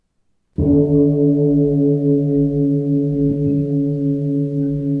May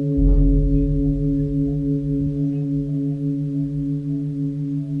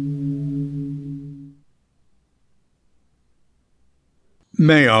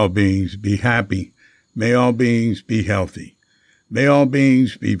all beings be happy. May all beings be healthy. May all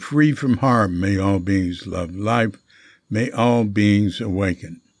beings be free from harm. May all beings love life. May all beings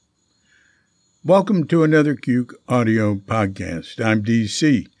awaken. Welcome to another Cuke Audio podcast. I'm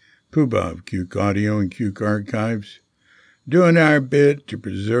DC, Poobah of Cuke Audio and Cuke Archives, doing our bit to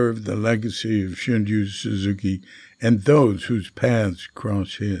preserve the legacy of Shunryu Suzuki and those whose paths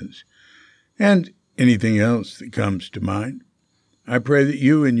cross his, and anything else that comes to mind. I pray that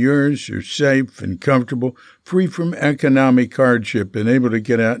you and yours are safe and comfortable, free from economic hardship, and able to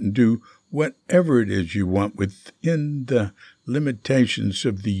get out and do whatever it is you want within the limitations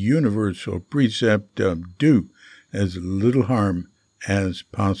of the universal precept of do as little harm as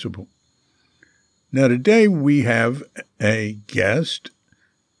possible. Now, today we have a guest,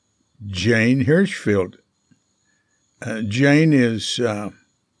 Jane Hirshfield. Jane is a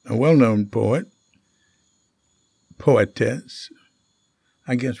well-known poetess.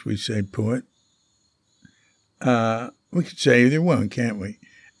 I guess we say poet. We could say either one, can't we?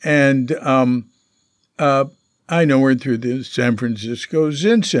 And I know her through the San Francisco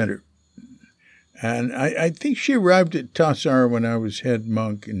Zen Center. And I think she arrived at Tassajara when I was head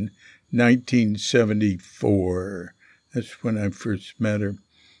monk in 1974. That's when I first met her.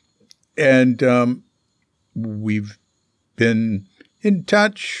 And we've been in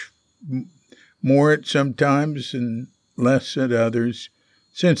touch more at some times and less at others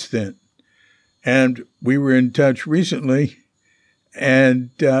since then. And we were in touch recently and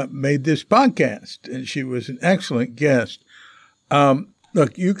made this podcast. And she was an excellent guest.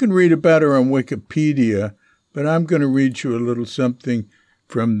 Look, you can read about her on Wikipedia, but I'm going to read you a little something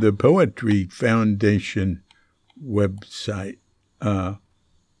from the Poetry Foundation website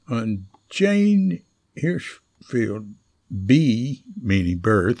on Jane Hirshfield, B, meaning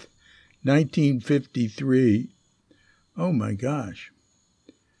birth, 1953. Oh, my gosh.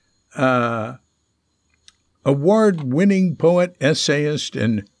 Award-winning poet, essayist,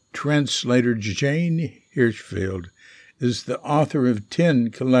 and translator Jane Hirshfield is the author of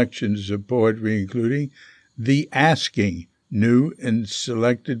 10 collections of poetry, including The Asking, New and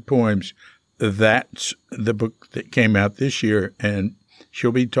Selected Poems. That's the book that came out this year, and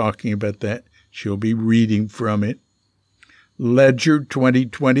she'll be talking about that. She'll be reading from it. Ledger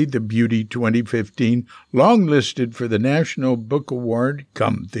 2020, The Beauty 2015, longlisted for the National Book Award,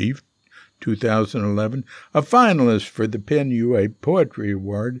 Come Thief 2011, a finalist for the Penn UA Poetry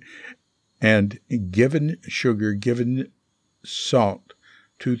Award, and Given Sugar, Given Salt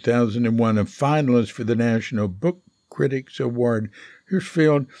 2001, a finalist for the National Book Critics Award.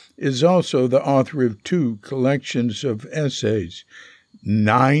 Hirshfield is also the author of 2 collections of essays,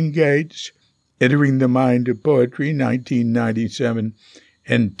 9 Gates, Entering the Mind of Poetry, 1997,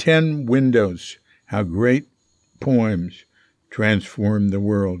 and 10 Windows, How Great Poems Transform the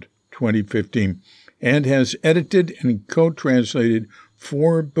World, 2015, and has edited and co-translated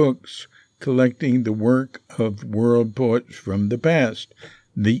 4 books collecting the work of world poets from the past.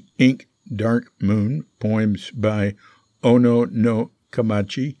 The Ink Dark Moon, poems by Ono no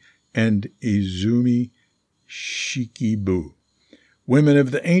Kamachi and Izumi Shikibu. Women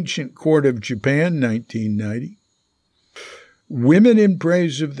of the Ancient Court of Japan, 1990. Women in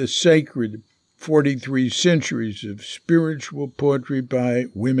Praise of the Sacred, 43 Centuries of Spiritual Poetry by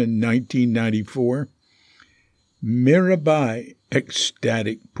Women, 1994. Mirabai,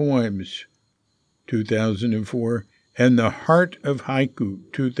 Ecstatic Poems, 2004. And The Heart of Haiku,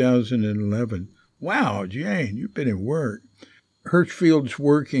 2011. Wow, Jane, you've been at work. Hirshfield's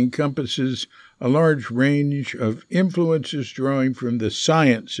work encompasses a large range of influences drawing from the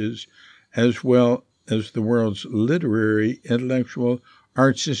sciences as well as the world's literary, intellectual,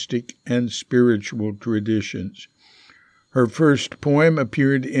 artistic, and spiritual traditions. Her first poem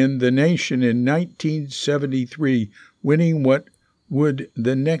appeared in The Nation in 1973, winning what would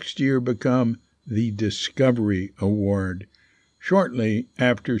the next year become the Discovery Award. Shortly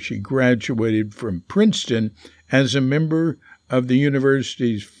after she graduated from Princeton as a member of the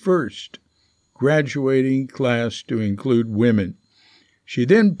university's first graduating class to include women. She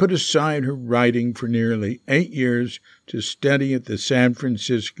then put aside her writing for nearly 8 years to study at the San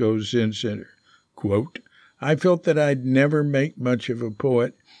Francisco Zen Center. Quote, I felt that I'd never make much of a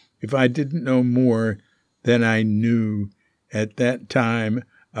poet if I didn't know more than I knew at that time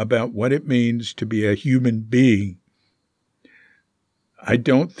about what it means to be a human being. I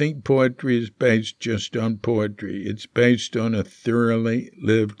don't think poetry is based just on poetry. It's based on a thoroughly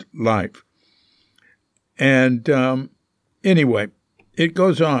lived life. And anyway, it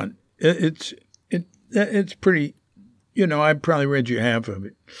goes on. It's pretty, I probably read you half of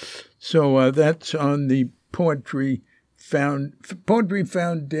it. So that's on the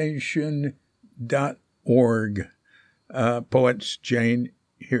poetryfoundation.org. Poets Jane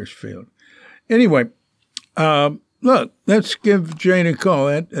Hirshfield. Anyway, look, let's give Jane a call.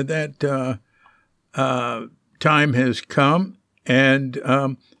 That time has come.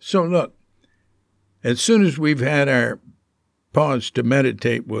 And so look, as soon as we've had our pause to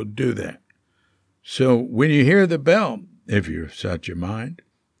meditate, we'll do that. So when you hear the bell, if you're such a mind,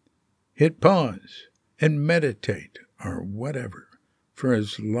 hit pause and meditate or whatever for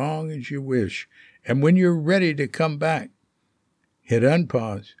as long as you wish. And when you're ready to come back, hit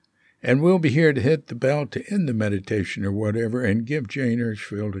unpause. And we'll be here to hit the bell to end the meditation or whatever and give Jane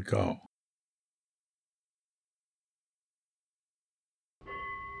Hirshfield a call.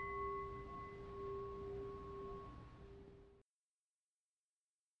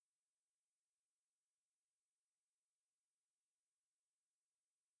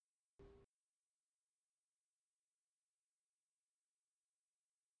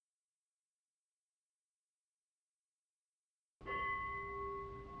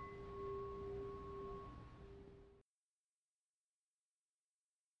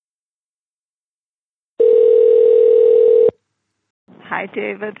 Hi,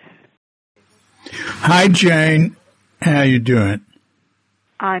 David. Hi, Jane. How you doing?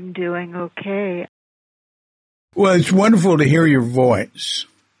 I'm doing okay. Well, it's wonderful to hear your voice.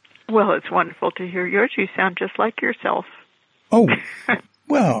 Well, it's wonderful to hear yours. You sound just like yourself. Oh,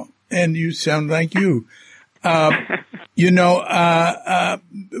 well, and you sound like you. What are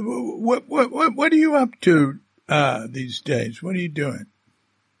you up to these days? What are you doing?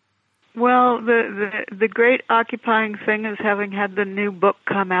 Well, the great occupying thing is having had the new book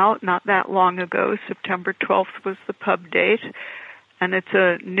come out not that long ago. September 12th was the pub date, and it's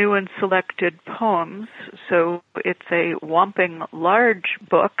a new and selected poems, so it's a whomping large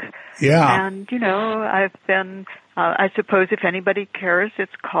book. Yeah. And, I've been, I suppose if anybody cares,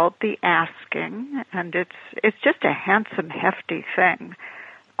 it's called The Asking, and it's just a handsome, hefty thing.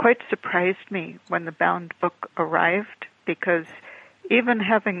 Quite surprised me when the bound book arrived, because even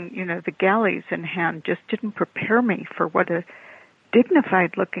having, the galleys in hand just didn't prepare me for what a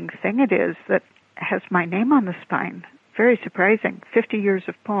dignified-looking thing it is that has my name on the spine. Very surprising. 50 years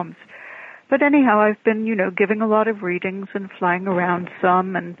of poems. But anyhow, I've been, giving a lot of readings and flying around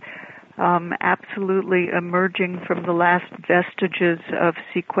some and absolutely emerging from the last vestiges of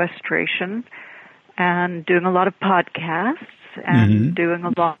sequestration and doing a lot of podcasts and doing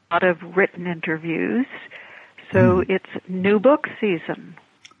a lot of written interviews. So it's new book season.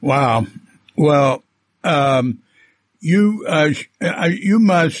 Wow. Well, you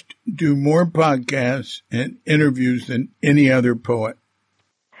must do more podcasts and interviews than any other poet.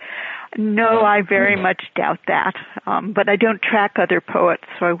 No, I very much doubt that. But I don't track other poets,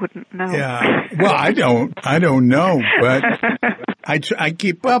 so I wouldn't know. Yeah. Well, I don't know, but I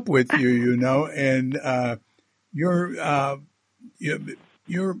keep up with you, and you're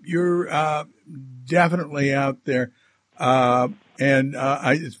definitely out there.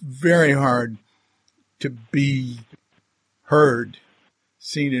 It's very hard to be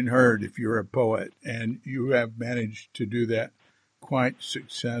seen and heard if you're a poet, and you have managed to do that quite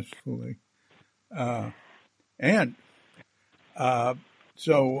successfully. So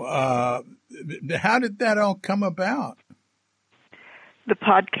how did that all come about? The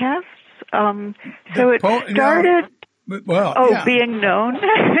podcasts? It started... being known.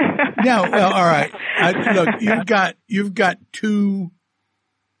 Yeah, well, all right. Look, you've got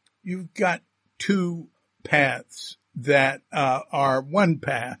two paths that are one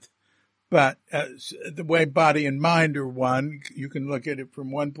path, but the way body and mind are one, you can look at it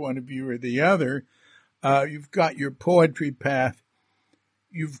from one point of view or the other. You've got your poetry path.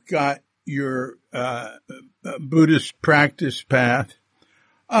 You've got your Buddhist practice path.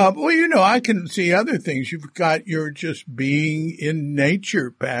 I can see other things. You've got your just being in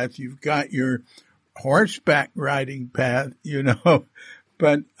nature path. You've got your horseback riding path,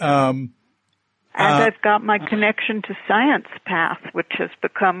 but, and I've got my connection to science path, which has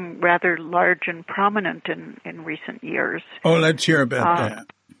become rather large and prominent in recent years. Oh, let's hear about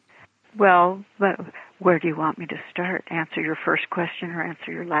that. Well, where do you want me to start? Answer your first question or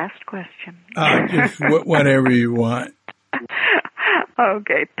answer your last question? Just whatever you want.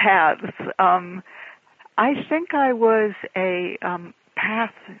 Okay, paths. I think I was a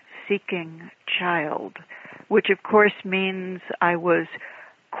path-seeking child which of course means I was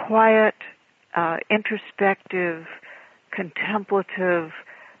quiet, introspective, contemplative,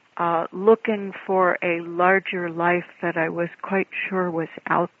 looking for a larger life that I was quite sure was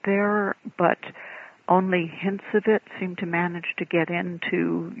out there, but only hints of it seemed to manage to get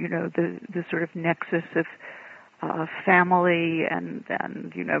into, the sort of nexus of family and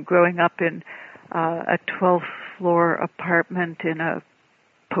growing up in a 12th floor apartment in a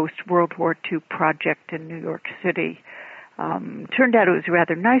post-World War II project in New York City. Turned out it was a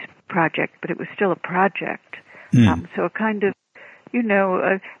rather nice project, but it was still a project. So a kind of,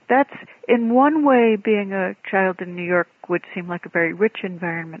 that's, in one way, being a child in New York would seem like a very rich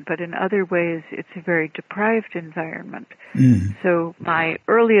environment, but in other ways, it's a very deprived environment. So my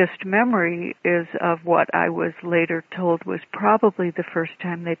earliest memory is of what I was later told was probably the first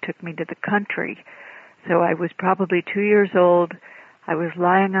time they took me to the country. So I was probably 2 years old. I was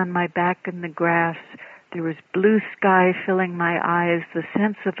lying on my back in the grass. There was blue sky filling my eyes, the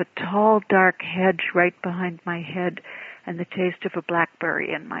sense of a tall, dark hedge right behind my head, and the taste of a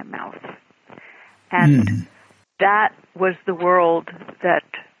blackberry in my mouth. And that was the world that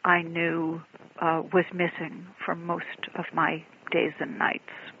I knew was missing from most of my days and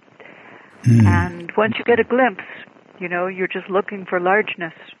nights. And once you get a glimpse, you're just looking for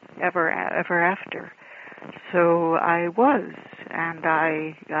largeness ever after. So I was, and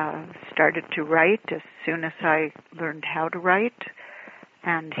I started to write as soon as I learned how to write,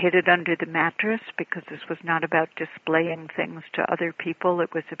 and hid it under the mattress, because this was not about displaying things to other people.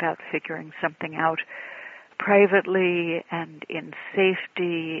 It was about figuring something out privately and in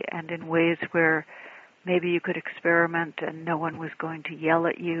safety and in ways where maybe you could experiment and no one was going to yell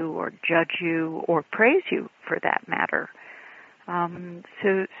at you or judge you or praise you, for that matter.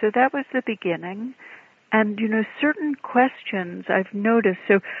 So that was the beginning. And, certain questions I've noticed.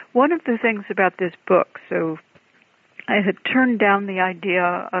 So one of the things about this book, so I had turned down the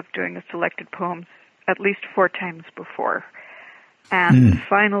idea of doing a selected poems at least 4 times before. And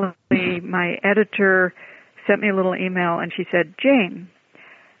finally, my editor sent me a little email, and she said, "Jane,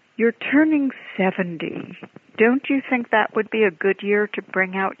 you're turning 70. Don't you think that would be a good year to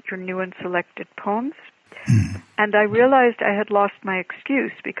bring out your new and selected poems?" And I realized I had lost my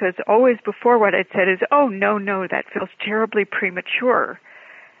excuse, because always before what I'd said is, "Oh, no, that feels terribly premature."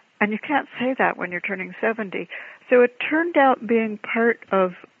 And you can't say that when you're turning 70. So it turned out being part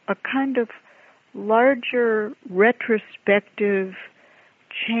of a kind of larger retrospective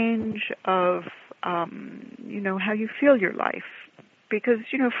change of, how you feel your life. Because,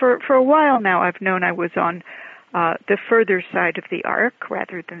 for a while now I've known I was on the further side of the arc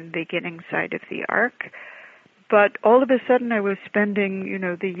rather than the beginning side of the arc. But all of a sudden I was spending,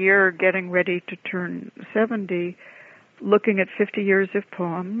 the year getting ready to turn 70, looking at 50 years of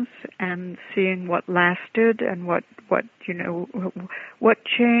poems and seeing what lasted and what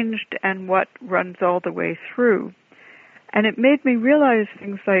changed and what runs all the way through. And it made me realize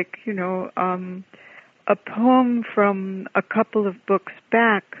things like, a poem from a couple of books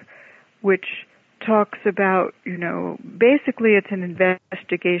back, which talks about, basically it's an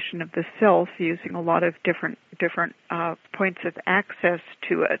investigation of the self using a lot of different points of access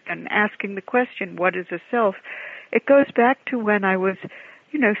to it and asking the question, what is a self? It goes back to when I was,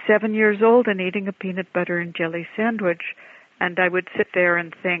 7 years old and eating a peanut butter and jelly sandwich, and I would sit there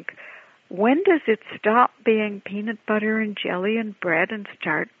and think, when does it stop being peanut butter and jelly and bread and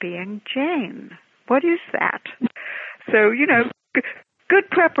start being Jane? What is that? So, good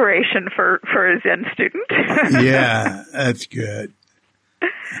preparation for a Zen student. Yeah, that's good.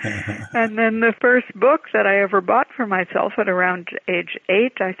 And then the first book that I ever bought for myself at around age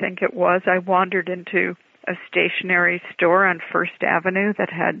 8, I think it was, I wandered into a stationery store on First Avenue that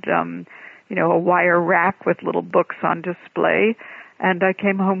had, a wire rack with little books on display, and I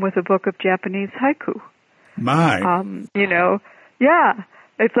came home with a book of Japanese haiku. My. Yeah.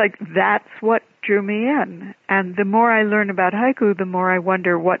 It's like, that's what drew me in. And the more I learn about haiku, the more I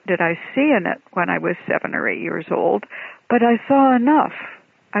wonder, what did I see in it when I was 7 or 8 years old? But I saw enough.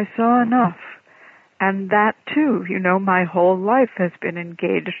 And that too, my whole life has been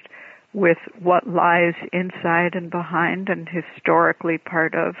engaged with what lies inside and behind and historically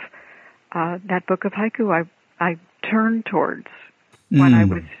part of that book of haiku I turned towards when I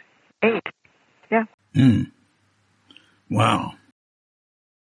was 8. Yeah. Wow.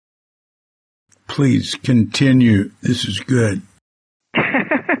 Please continue. This is good.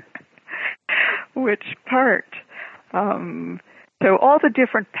 Which part? So all the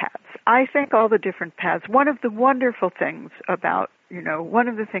different paths. I think all the different paths. One of the wonderful things about, one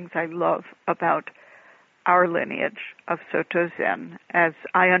of the things I love about our lineage of Soto Zen, as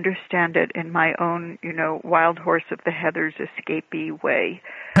I understand it in my own, wild horse of the heathers escapee way,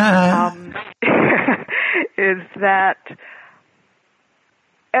 is that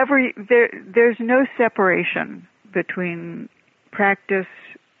there's no separation between practice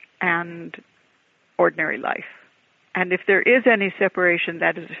and ordinary life. And if there is any separation,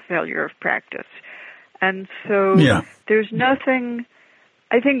 that is a failure of practice. And so there's nothing,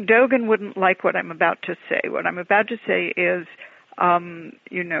 I think Dogen wouldn't like what I'm about to say. What I'm about to say is,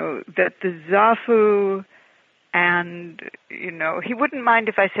 that the Zafu and, he wouldn't mind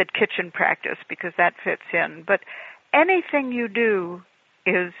if I said kitchen practice because that fits in. But anything you do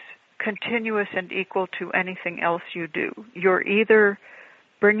is continuous and equal to anything else you do. You're either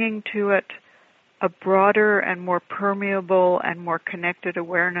bringing to it a broader and more permeable and more connected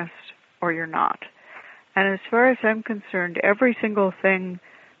awareness, or you're not. And as far as I'm concerned, every single thing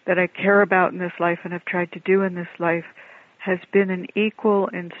that I care about in this life and have tried to do in this life has been an equal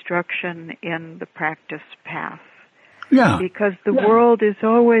instruction in the practice path. Yeah. Because the world is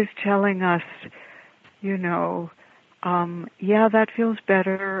always telling us, that feels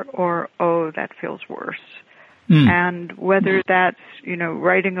better, or, oh, that feels worse. And whether that's,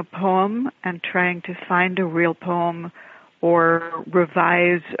 writing a poem and trying to find a real poem or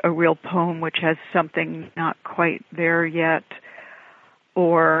revise a real poem which has something not quite there yet,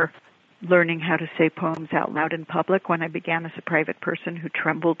 or learning how to say poems out loud in public. When I began as a private person who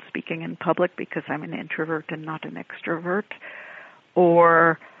trembled speaking in public because I'm an introvert and not an extrovert,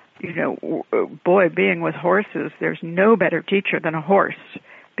 or, being with horses, there's no better teacher than a horse.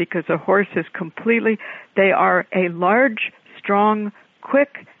 Because a horse is they are a large, strong,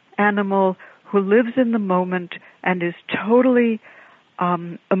 quick animal who lives in the moment and is totally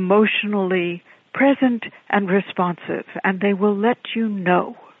emotionally present and responsive. And they will let you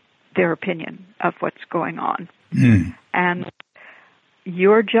know their opinion of what's going on. And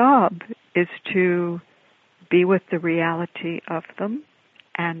your job is to be with the reality of them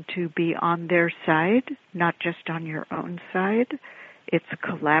and to be on their side, not just on your own side. It's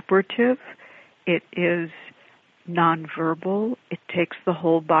collaborative. It is nonverbal. It takes the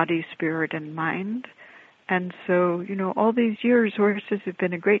whole body, spirit, and mind. And so, all these years, horses have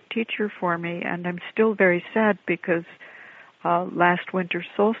been a great teacher for me, and I'm still very sad because last winter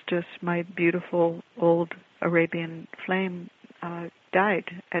solstice, my beautiful old Arabian flame died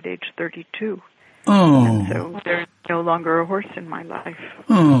at age 32. Oh. And so there's no longer a horse in my life.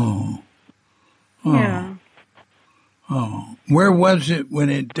 Oh. Yeah. Oh, where was it when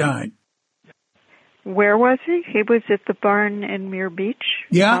it died? Where was he? He was at the barn in Muir Beach.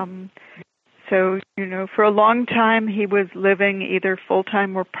 Yeah. So, for a long time he was living either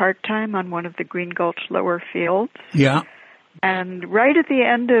full-time or part-time on one of the Green Gulch lower fields. Yeah. And right at the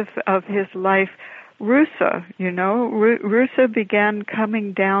end of his life, Rusa, Rusa began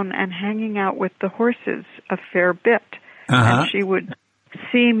coming down and hanging out with the horses a fair bit. And she would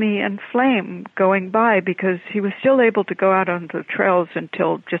see me and Flame going by because he was still able to go out on the trails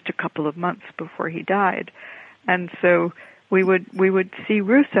until just a couple of months before he died. And so we would see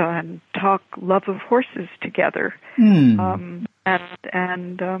Rusa and talk love of horses together. And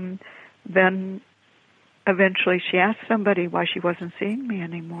then eventually she asked somebody why she wasn't seeing me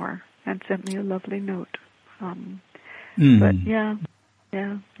anymore and sent me a lovely note. But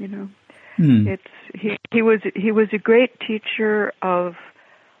he was a great teacher of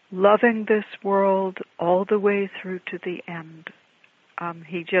loving this world all the way through to the end.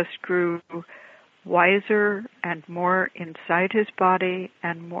 He just grew wiser and more inside his body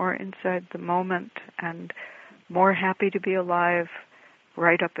and more inside the moment and more happy to be alive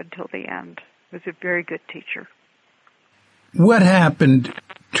right up until the end. He was a very good teacher. What happened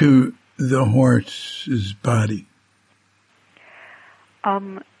to the horse's body?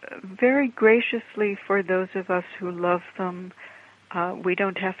 Very graciously, for those of us who love them, we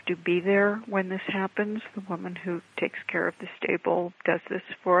don't have to be there when this happens. The woman who takes care of the stable does this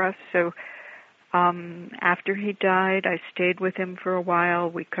for us. So after he died, I stayed with him for a while.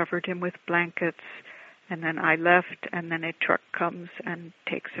 We covered him with blankets, and then I left, and then a truck comes and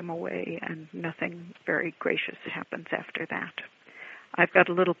takes him away, and nothing very gracious happens after that. I've got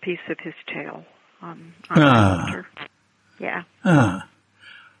a little piece of his tail on my altar. Yeah.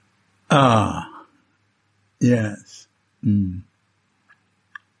 Yes.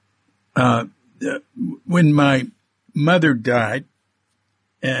 When my mother died,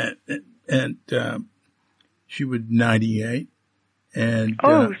 and she was 98, and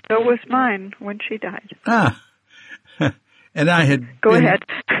so was mine when she died. And I had Go ahead.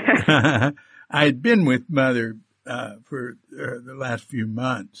 I had been with Mother for the last few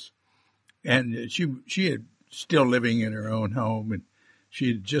months, And she had still living in her own home, and she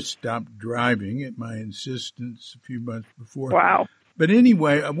had just stopped driving at my insistence a few months before. Wow. But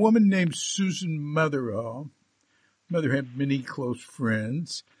anyway, a woman named Susan Motherall, mother had many close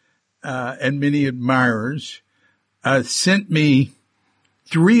friends and many admirers, sent me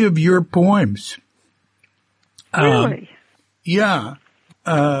 3 of your poems. Really? Yeah,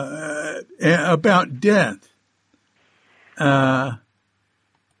 about death. And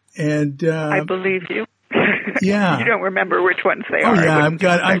I believe you. Yeah. You don't remember which ones they are. Oh yeah, I've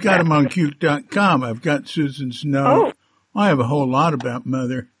got them on Cute.com. I've got Susan's note. I have a whole lot about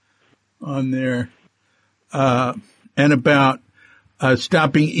Mother on there, and about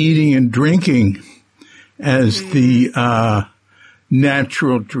stopping eating and drinking as the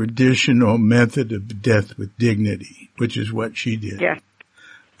natural traditional method of death with dignity, which is what she did. Yes.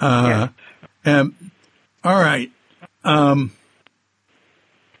 Yes. All right. The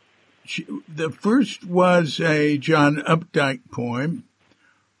first was a John Updike poem,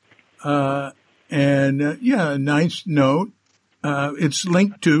 a nice note. It's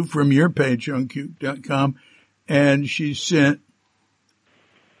linked to from your page on Cute.com, and she sent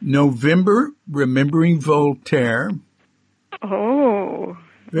November, Remembering Voltaire. Oh,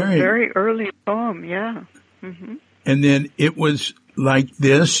 very early poem, yeah. Mm-hmm. And then it was like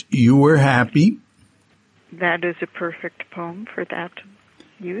this, You Were Happy. That is a perfect poem for that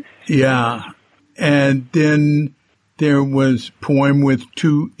use. Yeah. And then there was Poem with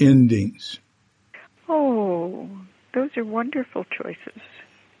 2 Endings. Oh, those are wonderful choices.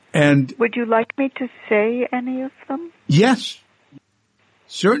 And would you like me to say any of them? Yes,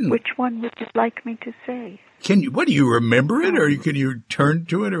 certainly. Which one would you like me to say? Can you? What, do you remember it, or can you turn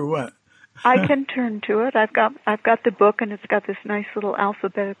to it, or what? I can turn to it. I've got the book, and it's got this nice little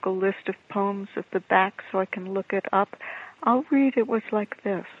alphabetical list of poems at the back, so I can look it up. I'll read It Was Like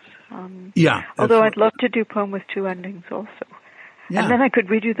This. Although I'd love to do Poem with 2 Endings also. Yeah. And then I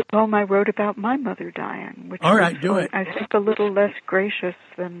could read you the poem I wrote about my mother dying, which all right, do it. I think a little less gracious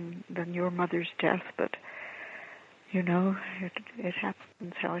than your mother's death, but you know, it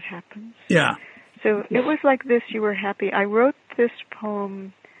happens how it happens. Yeah. So It Was Like This, You Were Happy. I wrote this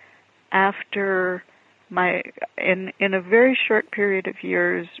poem after in a very short period of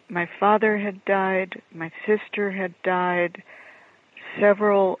years, my father had died, my sister had died,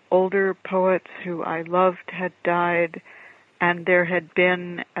 several older poets who I loved had died, and there had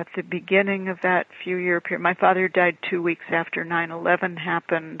been, at the beginning of that few-year period, my father died 2 weeks after 9/11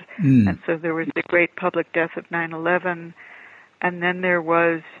 happened, and so there was the great public death of 9/11, and then there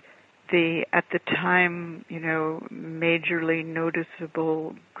was at the time, majorly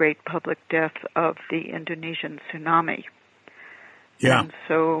noticeable great public death of the Indonesian tsunami. Yeah. And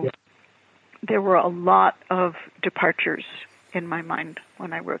so there were a lot of departures in my mind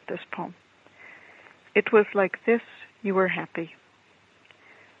when I wrote this poem. It was like this, you were happy.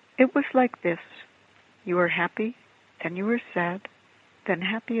 It was like this. You were happy, then you were sad, then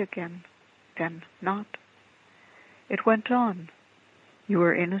happy again, then not. It went on. You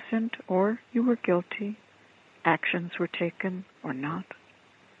were innocent or you were guilty. Actions were taken or not.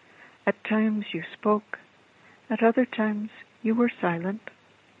 At times you spoke. At other times you were silent.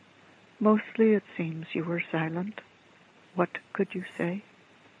 Mostly it seems you were silent. What could you say?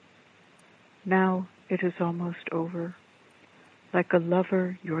 Now it is almost over. Like a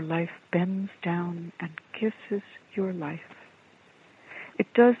lover, your life bends down and kisses your life.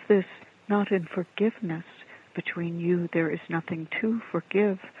 It does this not in forgiveness. Between you there is nothing to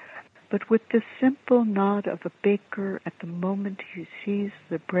forgive, but with the simple nod of a baker at the moment he sees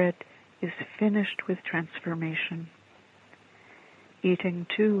the bread is finished with transformation. Eating,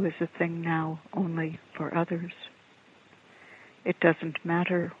 too, is a thing now only for others. It doesn't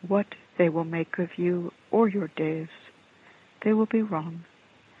matter what they will make of you or your days. They will be wrong.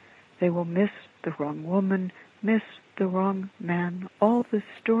 They will miss the wrong woman, miss the wrong man. All the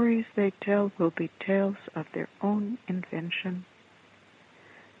stories they tell will be tales of their own invention.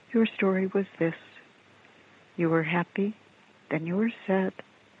 Your story was this. You were happy, then you were sad.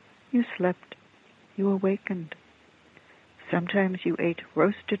 You slept, you awakened. Sometimes you ate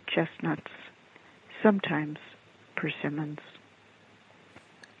roasted chestnuts, sometimes persimmons.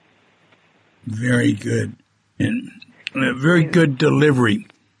 Very good. And very good delivery.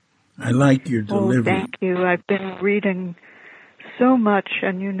 I like your delivery. Oh, thank you. I've been reading so much,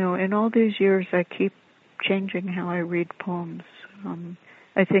 and in all these years I keep changing how I read poems.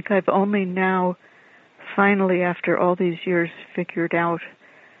 I think I've only now, finally, after all these years, figured out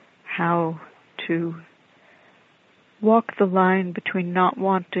how to walk the line between not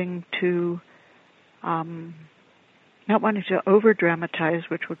wanting to not wanting to over-dramatize,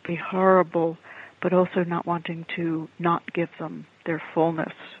 which would be horrible, but also not wanting to not give them their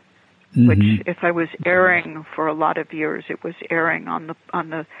fullness. Which, if I was erring for a lot of years, it was erring on the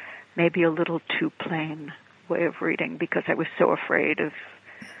maybe a little too plain way of reading because I was so afraid of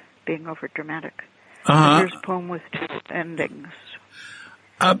being over dramatic. So here's a poem with two endings.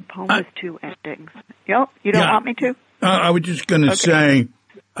 Poem with two endings. You don't want me to? I was just going to say,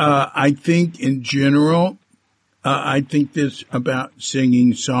 I think in general, I think this about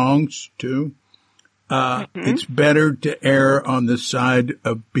singing songs too. It's better to err on the side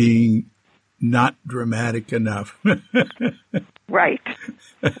of being not dramatic enough. Right.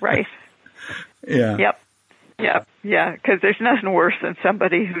 Yeah. Yep. Yeah. Because there's nothing worse than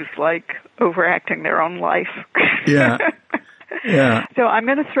somebody who's like overacting their own life. Yeah. So I'm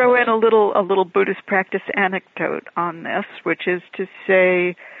going to throw in a little Buddhist practice anecdote on this, which is to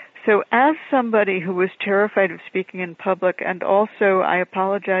say, so as somebody who was terrified of speaking in public, and also I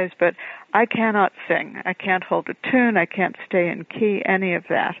apologize, but I cannot sing. I can't hold a tune. I can't stay in key, any of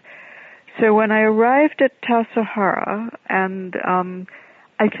that. So when I arrived at Tassajara, and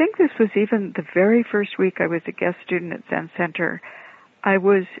I think this was even the very first week I was a guest student at Zen Center, I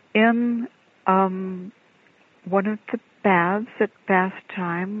was in one of the baths at bath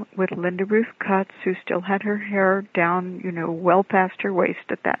time with Linda Ruth Cutts, who still had her hair down, well past her waist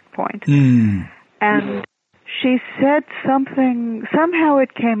at that point. And she said something, somehow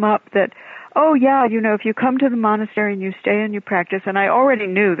it came up that, oh yeah, if you come to the monastery and you stay and you practice, and I already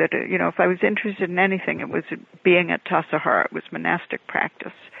knew that, if I was interested in anything, it was being at Tassajara, it was monastic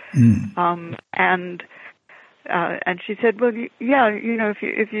practice. And she said, well, yeah,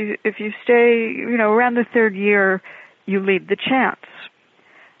 if you stay, around the third year, you lead the chants.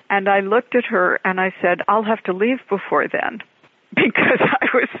 And I looked at her and I said, I'll have to leave before then, because I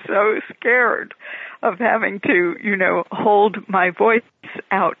was so scared of having to, hold my voice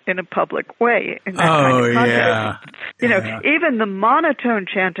out in a public way in that kind of context. Even the monotone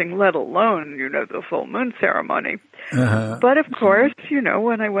chanting, let alone, the full moon ceremony. But of course,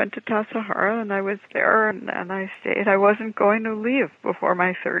 when I went to Tassajara and I was there and I stayed, I wasn't going to leave before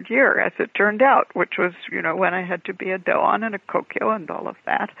my third year, as it turned out, which was, when I had to be a doan and a kokyo and all of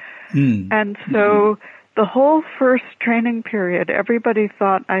that. And so the whole first training period, everybody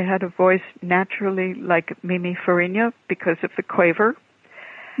thought I had a voice naturally like Mimi Farina because of the quaver.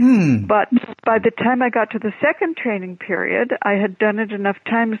 But by the time I got to the second training period, I had done it enough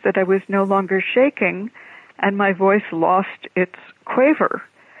times that I was no longer shaking, and my voice lost its quaver.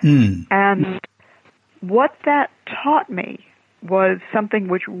 And what that taught me was something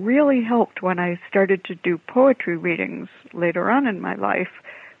which really helped when I started to do poetry readings later on in my life,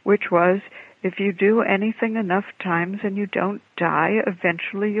 which was, if you do anything enough times and you don't die,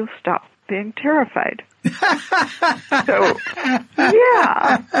 eventually you'll stop being terrified. So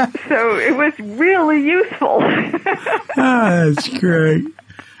it was really useful. That's great.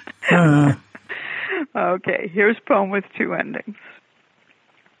 Okay, here's a poem with two endings.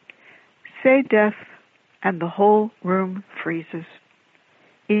 Say death, and the whole room freezes.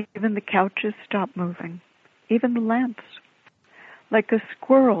 Even the couches stop moving, even the lamps. Like a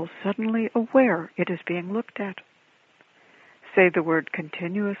squirrel suddenly aware it is being looked at. Say the word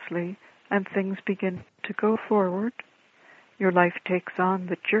continuously, and things begin to go forward. Your life takes on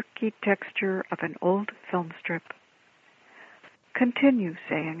the jerky texture of an old film strip. Continue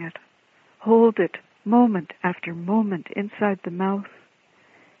saying it. Hold it moment after moment inside the mouth.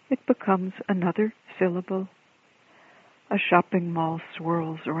 It becomes another syllable. A shopping mall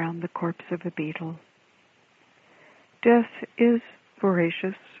swirls around the corpse of a beetle. Death is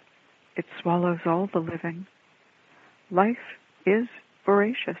voracious. It swallows all the living. Life is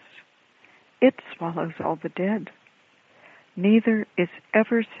voracious. It swallows all the dead. Neither is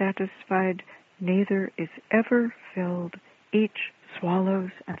ever satisfied, neither is ever filled. Each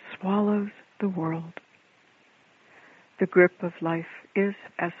swallows and swallows the world. The grip of life is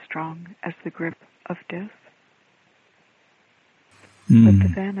as strong as the grip of death. But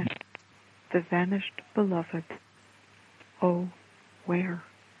the vanished beloved, oh, where?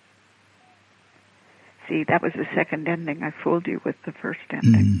 See, that was the second ending. I fooled you with the first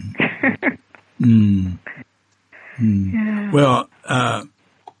ending. Yeah. Well,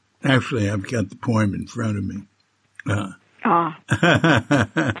 actually, I've got the poem in front of me.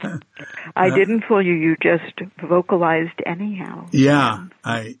 I didn't fool you. You just vocalized anyhow. Yeah,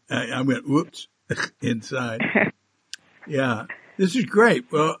 I went, whoops, inside. Yeah, this is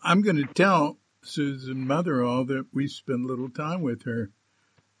great. Well, I'm going to tell Susan Motherall that we spent a little time with her.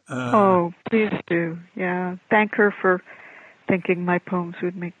 Oh, please do. Yeah. Thank her for thinking my poems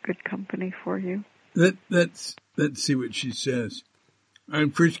would make good company for you. let's see what she says. I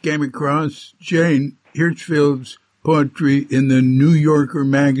first came across Jane Hirshfield's poetry in the New Yorker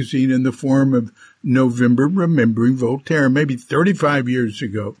magazine in the form of November Remembering Voltaire, maybe 35 years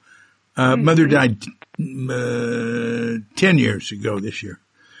ago. Mother died 10 years ago this year.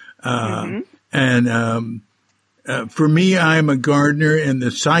 And for me, I am a gardener, and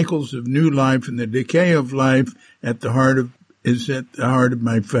the cycles of new life and the decay of life is at the heart of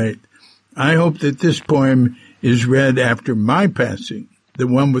my faith. I hope that this poem is read after my passing, the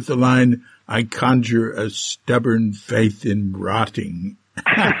one with the line, I conjure a stubborn faith in rotting.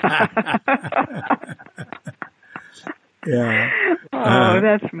 Yeah.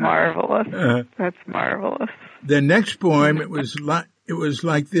 That's marvelous. That's marvelous. The next poem, it was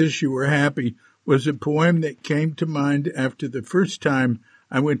like this, you were happy, was a poem that came to mind after the first time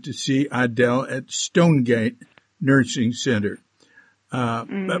I went to see Adele at Stonegate Nursing Center.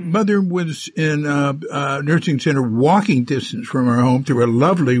 Mother was in a nursing center walking distance from our home through a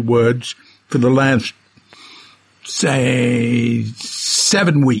lovely woods for the last, say,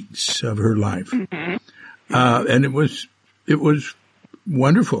 7 weeks of her life. And it was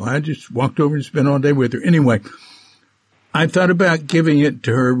wonderful. I just walked over and spent all day with her. Anyway, I thought about giving it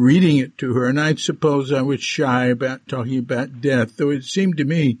to her, reading it to her, and I suppose I was shy about talking about death, though it seemed to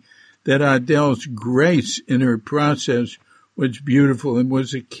me that Adele's grace in her process was beautiful and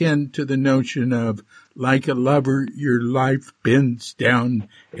was akin to the notion of, like a lover, your life bends down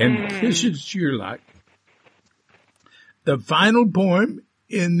and kisses your life. The final poem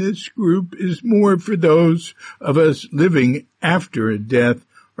in this group is more for those of us living after a death,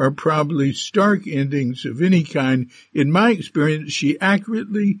 or probably stark endings of any kind. In my experience, she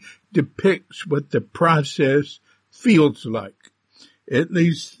accurately depicts what the process feels like. At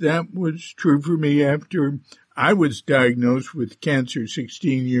least that was true for me after I was diagnosed with cancer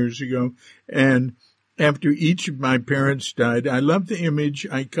 16 years ago, and after each of my parents died. I love the image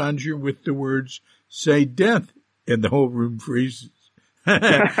I conjure with the words, say death, and the whole room freezes.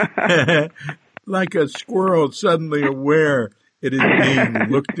 Like a squirrel suddenly aware it is being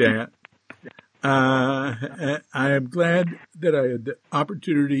looked at. I am glad that I had the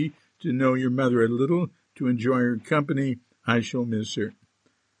opportunity to know your mother a little, to enjoy her company. I shall miss her.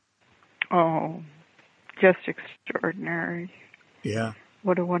 Oh, just extraordinary. Yeah.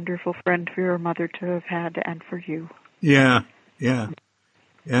 What a wonderful friend for your mother to have had, and for you. Yeah.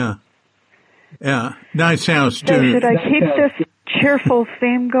 Nice house, too. So should I keep this cheerful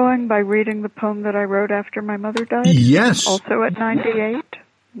theme going by reading the poem that I wrote after my mother died? Yes. Also at 98? Okay.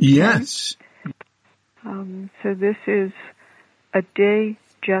 Yes. So this is A Day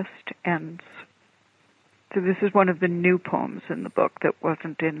Just Ends. So this is one of the new poems in the book that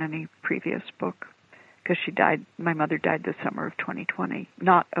wasn't in any previous book, because my mother died the summer of 2020,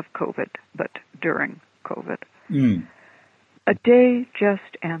 not of COVID, but during COVID. A day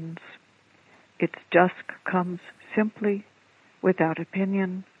just ends. Its dusk comes simply, without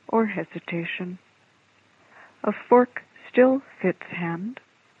opinion or hesitation. A fork still fits hand,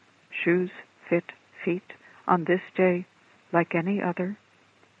 shoes fit feet on this day like any other.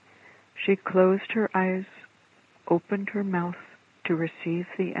 She closed her eyes, opened her mouth to receive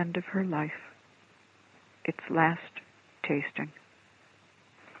the end of her life, its last tasting.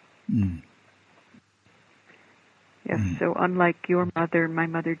 Yes, so unlike your mother, my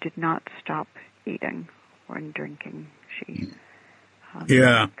mother did not stop eating or drinking. She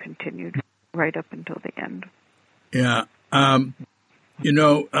continued right up until the end. Yeah.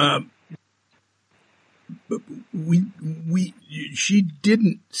 She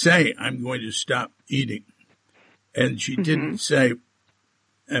didn't say, I'm going to stop eating. And she didn't say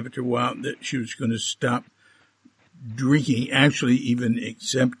after a while that she was going to stop drinking, actually even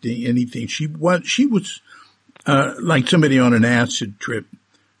accepting anything. She was like somebody on an acid trip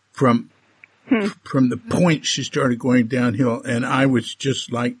from the point she started going downhill. And I was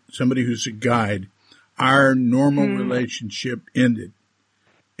just like somebody who's a guide. Our normal relationship ended.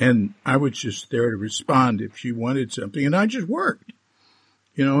 And I was just there to respond if she wanted something. And I just worked.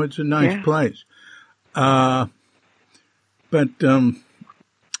 It's a nice place.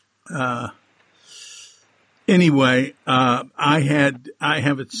 Anyway, I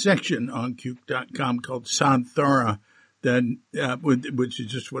have a section on Cuke.com called Santhara, which is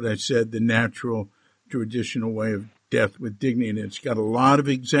just what I said, the natural, traditional way of death with dignity. And it's got a lot of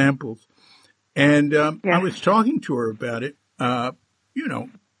examples. And I was talking to her about it, a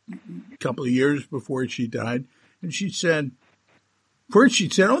couple of years before she died. And she said,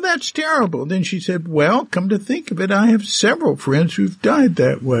 oh, that's terrible. Then she said, well, come to think of it, I have several friends who've died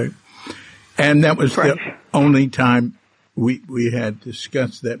that way. And that was the only time we had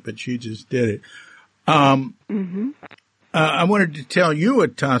discussed that, but she just did it. I wanted to tell you a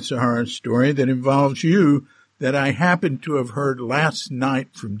Tassajara story that involves you that I happened to have heard last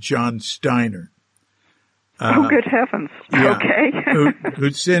night from John Steiner. Oh, good heavens. Yeah, Okay. who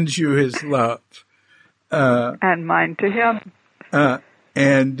sends you his love. And mine to him.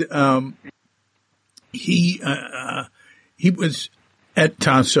 He was at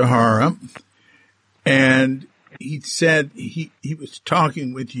Tassajara, and he said he was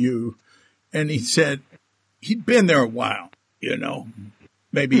talking with you, and he said he'd been there a while,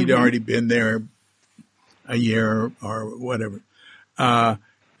 maybe he'd already been there a year or whatever.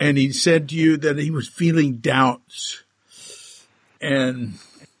 And he said to you that he was feeling doubts, and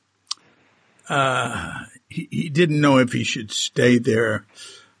he didn't know if he should stay there.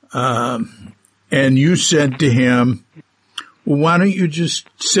 And you said to him, well, why don't you just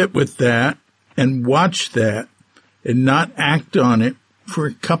sit with that and watch that and not act on it for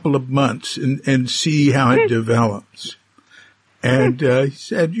a couple of months and see how it develops. And he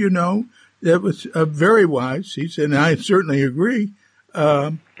said, that was very wise. He said, and I certainly agree,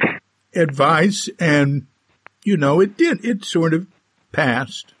 advice. And, it sort of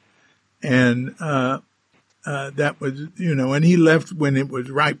passed. And that was, and he left when it was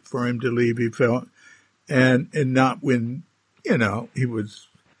ripe for him to leave, he felt, and not when, he was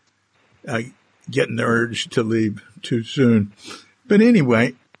getting the urge to leave too soon. But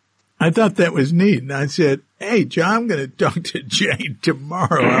anyway, I thought that was neat. And I said, hey, John, I'm going to talk to Jane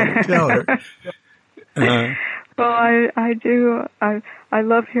tomorrow. I'll tell her. Well, I do. I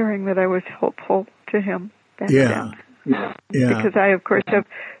love hearing that I was helpful to him back then. Yeah. Because I, of course, have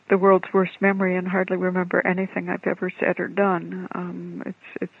the world's worst memory and hardly remember anything I've ever said or done.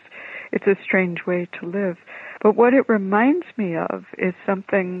 It's a strange way to live. But what it reminds me of is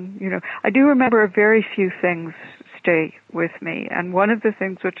something, I do remember very few things stay with me. And one of the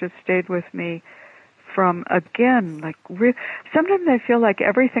things which has stayed with me from, again, sometimes I feel like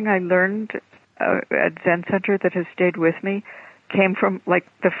everything I learned at Zen Center that has stayed with me came from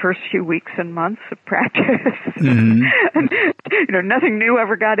the first few weeks and months of practice. Mm-hmm. And, nothing new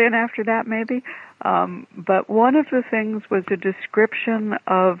ever got in after that, maybe. But one of the things was a description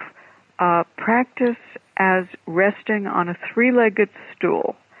of practice as resting on a three-legged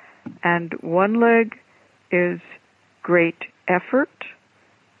stool. And one leg is great effort,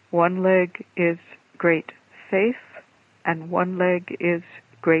 one leg is great faith, and one leg is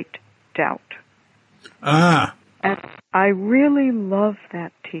great doubt. And I really love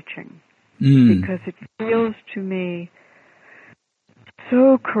that teaching because it feels to me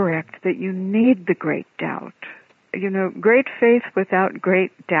so correct that you need the great doubt. Great faith without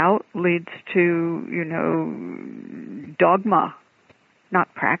great doubt leads to, dogma,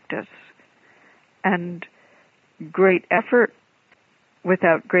 not practice. And great effort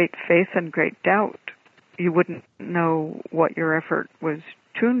without great faith and great doubt, you wouldn't know what your effort was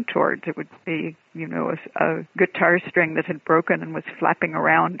tuned towards. It would be, a guitar string that had broken and was flapping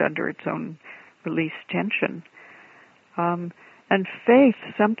around under its own released tension. And faith,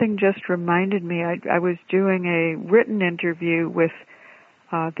 something just reminded me, I was doing a written interview with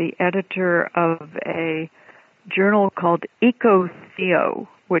the editor of a journal called Eco-Theo,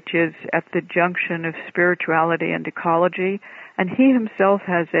 which is at the junction of spirituality and ecology. And he himself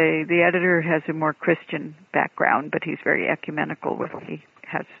the editor has a more Christian background, but he's very ecumenical with what he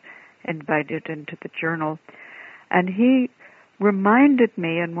has invited into the journal. And he reminded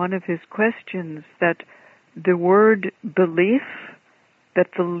me in one of his questions that the word belief,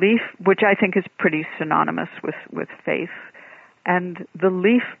 which I think is pretty synonymous with faith, and the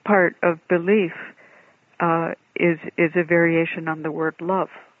leaf part of belief is a variation on the word love.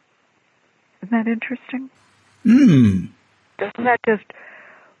 Isn't that interesting? Doesn't that just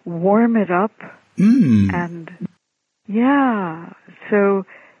warm it up? And so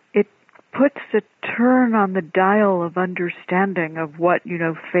it puts a turn on the dial of understanding of what,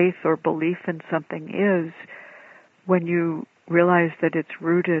 faith or belief in something is when you realize that it's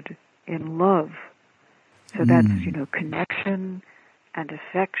rooted in love. So that's, connection and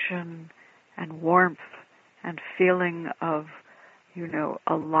affection and warmth and feeling of,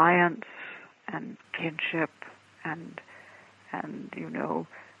 alliance and kinship and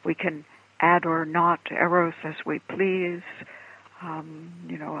we can add or not eros as we please,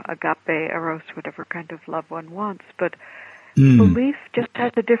 agape, eros, whatever kind of love one wants. But belief just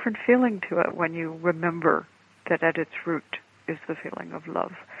has a different feeling to it when you remember that at its root is the feeling of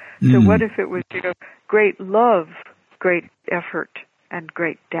love. So what if it was, great love, great effort, and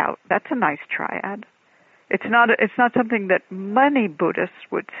great doubt? That's a nice triad. It's not something that many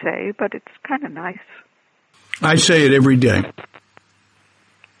Buddhists would say, but it's kind of nice. I say it every day.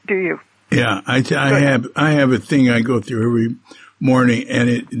 Do you? Yeah, I have a thing I go through every morning,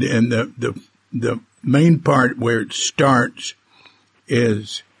 and the main part where it starts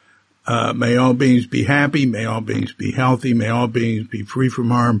is may all beings be happy, may all beings be healthy, may all beings be free from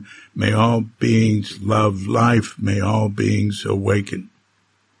harm, may all beings love life, may all beings awaken.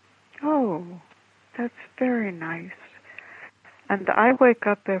 Oh, that's very nice. And I wake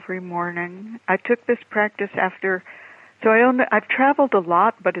up every morning. I took this practice after. So I've traveled a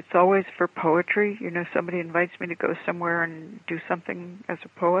lot, but it's always for poetry. You know, somebody invites me to go somewhere and do something as a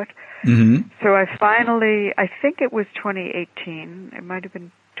poet. Mm-hmm. So I think it was 2018, it might have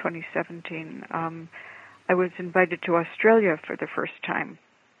been 2017, I was invited to Australia for the first time.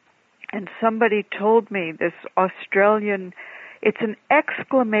 And somebody told me this Australian, it's an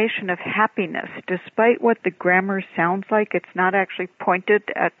exclamation of happiness. Despite what the grammar sounds like, it's not actually pointed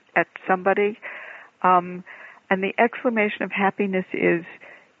at somebody. And the exclamation of happiness is,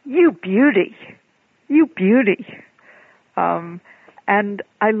 "You beauty, you beauty." And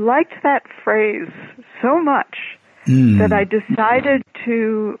I liked that phrase so much that I decided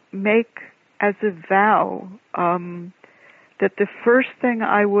to make as a vow that the first thing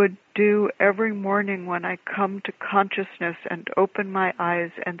I would do every morning when I come to consciousness and open my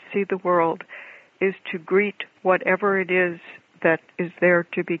eyes and see the world is to greet whatever it is that is there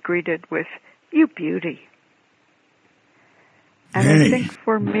to be greeted with, "You beauty." And I think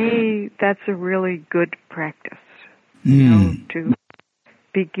for me, that's a really good practice, you know, to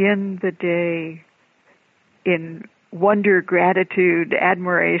begin the day in wonder, gratitude,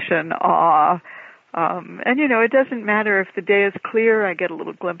 admiration, awe. And, you know, it doesn't matter if the day is clear, I get a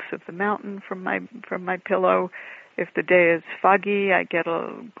little glimpse of the mountain from my pillow. If the day is foggy, I get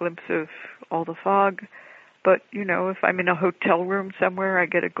a glimpse of all the fog. But, you know, if I'm in a hotel room somewhere, I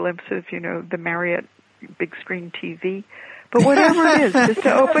get a glimpse of, you know, the Marriott big screen TV. But whatever it is, just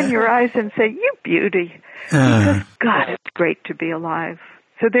to open your eyes and say, "You beauty." Because, God, it's great to be alive.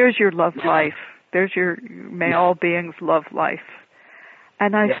 So there's your love life. There's your, may all beings love life.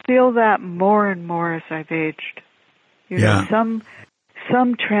 And I feel that more and more as I've aged. You know,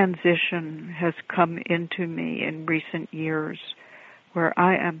 some transition has come into me in recent years where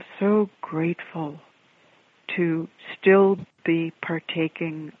I am so grateful to still be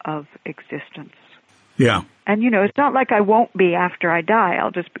partaking of existence. Yeah. And, you know, it's not like I won't be after I die.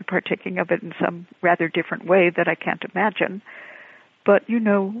 I'll just be partaking of it in some rather different way that I can't imagine. But, you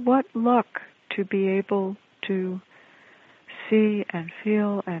know, what luck to be able to see and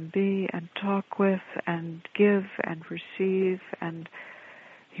feel and be and talk with and give and receive and,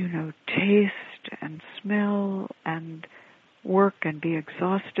 you know, taste and smell and work and be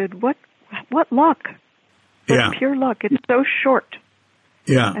exhausted. What luck? What pure luck. It's so short.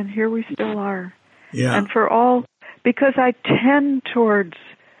 Yeah. And here we still are. Yeah. And for all, because I tend towards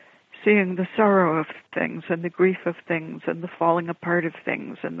seeing the sorrow of things and the grief of things and the falling apart of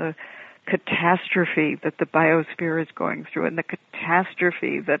things and the catastrophe that the biosphere is going through and the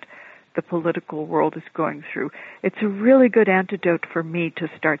catastrophe that the political world is going through. It's a really good antidote for me to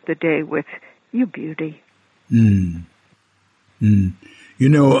start the day with, "You beauty." You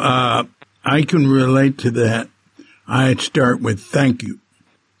know, I can relate to that. I start with thank you.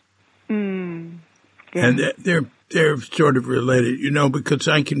 Yeah. And they're sort of related, you know, because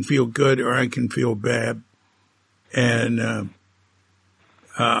I can feel good or I can feel bad. And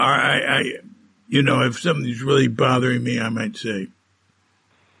I you know, if something's really bothering me, I might say,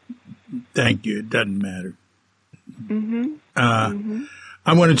 "Thank you. It doesn't matter."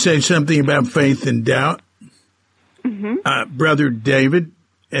 I want to say something about faith and doubt. Brother David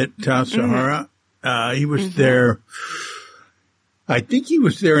at Tassajara, he was there. I think he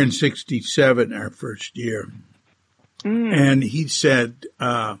was there in 1967, our first year. And he said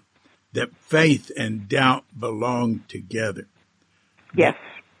that faith and doubt belong together. Yes.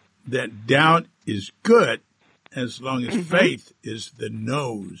 That doubt is good as long as faith is the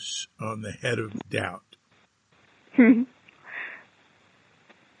nose on the head of doubt. I'm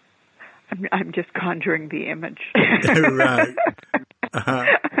just conjuring the image. Right.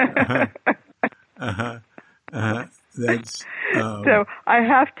 That's So I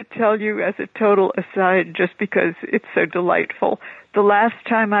have to tell you as a total aside, just because it's so delightful, the last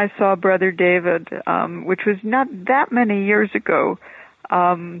time I saw Brother David, which was not that many years ago,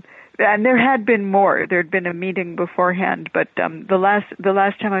 and there had been more. There had been a meeting beforehand, but the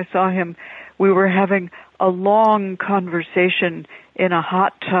last time I saw him, we were having a long conversation in a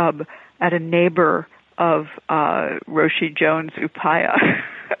hot tub at a neighbor of Roshi Jones Upaya.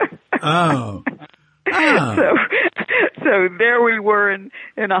 oh. So there we were in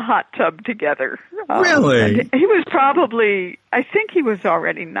a hot tub together. Really? He was probably, I think he was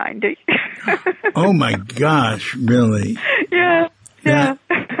already 90. Oh, my gosh, really? Yeah.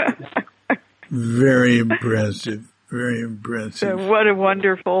 Very impressive. Very impressive. So what a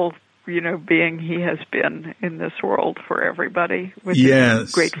wonderful, being he has been in this world for everybody with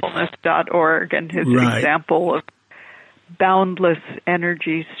his gratefulness.org and his example of boundless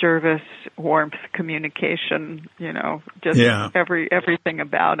energy, service, warmth, communication, just everything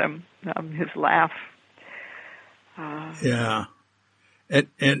about him, his laugh. And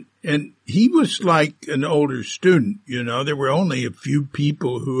he was like an older student, there were only a few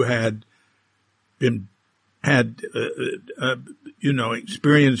people who had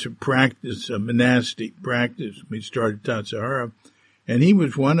experience of practice, a monastic practice when we started Tassajara, and he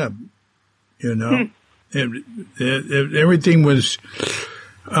was one of them, And everything was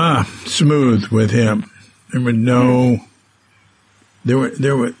smooth with him. There were no,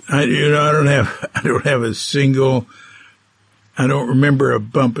 I don't have a single, I don't remember a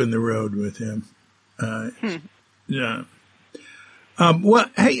bump in the road with him. Yeah.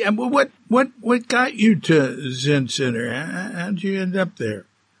 What got you to Zen Center? How'd you end up there?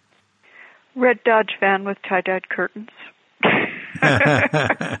 Red Dodge van with tie-dyed curtains.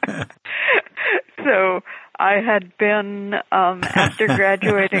 So I had been, after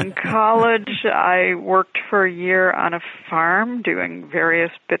graduating college, I worked for a year on a farm doing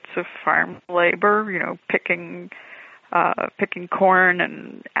various bits of farm labor, picking corn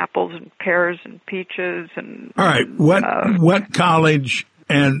and apples and pears and peaches and. All right. What college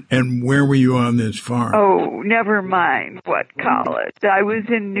and where were you on this farm? Oh, never mind what college. I was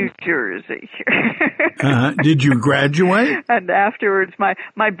in New Jersey. Did you graduate? And afterwards, my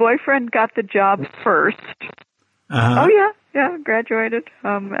boyfriend got the job first. Oh yeah, graduated.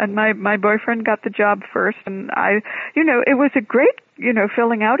 And my boyfriend got the job first, and it was a great,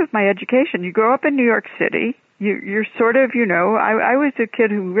 filling out of my education. You grow up in New York City. You're sort of, I was a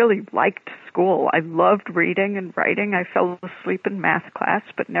kid who really liked school. I loved reading and writing. I fell asleep in math class,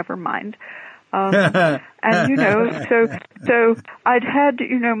 but never mind. And, so I'd had,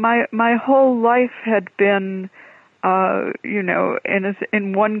 my whole life had been,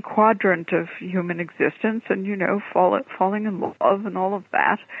 in one quadrant of human existence and, falling in love and all of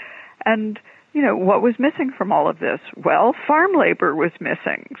that. And, what was missing from all of this? Well, farm labor was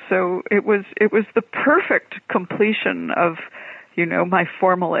missing. So it was the perfect completion of, my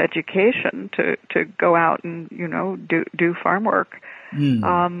formal education to go out and, do farm work.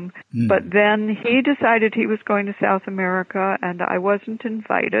 But then he decided he was going to South America and I wasn't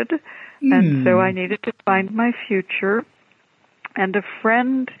invited. And so I needed to find my future. And a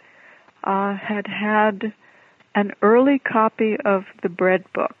friend, had an early copy of the bread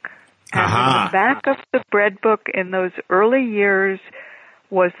book. And in the back of the bread book in those early years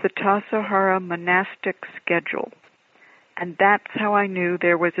was the Tassajara monastic schedule. And that's how I knew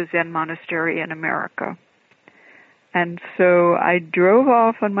there was a Zen monastery in America. And so I drove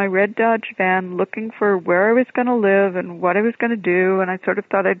off on my red Dodge van looking for where I was going to live and what I was going to do. And I sort of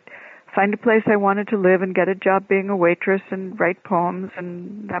thought I'd find a place I wanted to live and get a job being a waitress and write poems.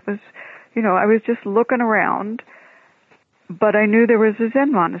 And that was, I was just looking around. But I knew there was a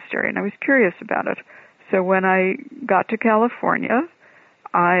Zen monastery, and I was curious about it. So when I got to California,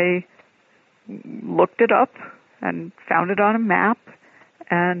 I looked it up and found it on a map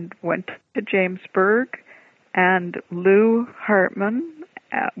and went to Jamesburg, and Lou Hartman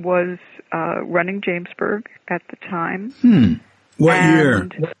was running Jamesburg at the time. What year?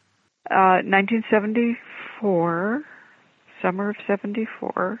 1974, summer of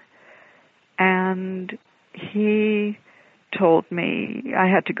 74. And he told me I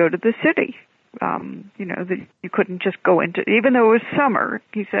had to go to the city. That you couldn't just go into, even though it was summer,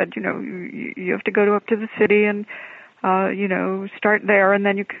 he said, you have to go up to the city and, start there and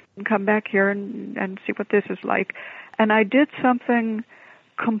then you can come back here and see what this is like. And I did something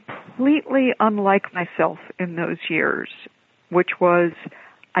completely unlike myself in those years, which was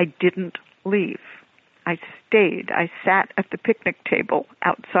I didn't leave. I stayed. I sat at the picnic table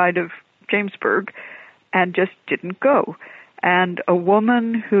outside of Jamesburg and just didn't go. And a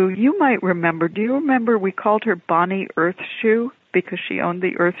woman who you might remember, do you remember we called her Bonnie Earthshoe because she owned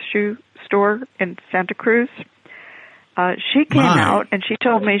the Earthshoe store in Santa Cruz? She came out and she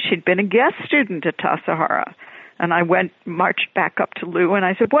told me she'd been a guest student at Tassajara. And I marched back up to Lou and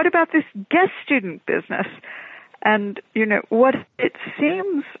I said, what about this guest student business? And, what it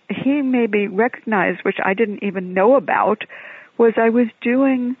seems he maybe recognized, which I didn't even know about, was I was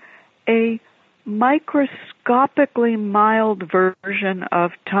doing a microscopically mild version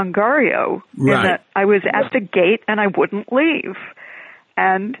of Tongariro, in that I was at the gate and I wouldn't leave.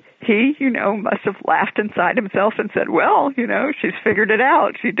 And he, must have laughed inside himself and said, well, she's figured it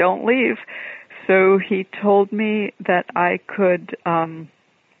out. She don't leave. So he told me that I could,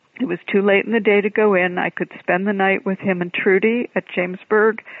 it was too late in the day to go in. I could spend the night with him and Trudy at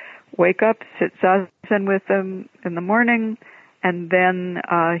Jamesburg, wake up, sit zazen with them in the morning, and then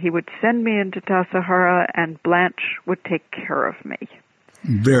he would send me into Tassajara, and Blanche would take care of me.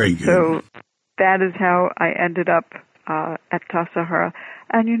 Very good. So that is how I ended up at Tassajara.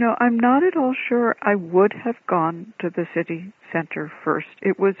 And, I'm not at all sure I would have gone to the city center first.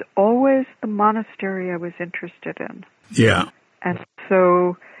 It was always the monastery I was interested in. Yeah. And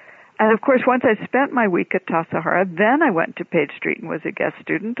so, and of course, once I spent my week at Tassajara, then I went to Page Street and was a guest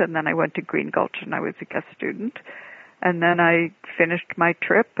student, and then I went to Green Gulch and I was a guest student. And then I finished my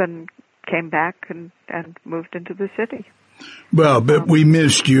trip and came back and moved into the city. Well, but we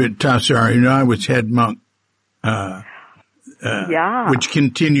missed you at Tassajara. I was head monk. Which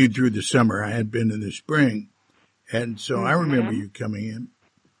continued through the summer. I had been in the spring. And so I remember you coming in.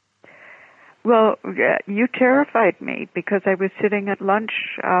 Well, you terrified me because I was sitting at lunch,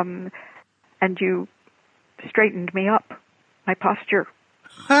 and you straightened me up, my posture.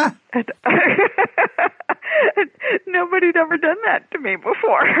 Huh. And nobody'd ever done that to me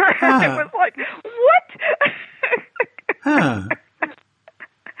before. Huh. It was like, what? Huh.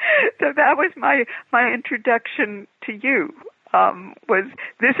 So that was my introduction to you. Was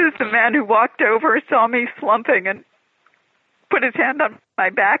this is the man who walked over, saw me slumping, and put his hand on my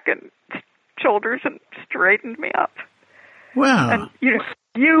back and shoulders and straightened me up. Wow. And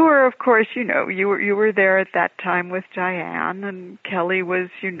you were, of course, you were there at that time with Diane, and Kelly was,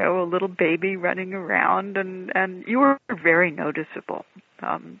 a little baby running around, and you were very noticeable.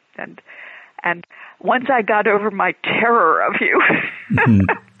 And once I got over my terror of you,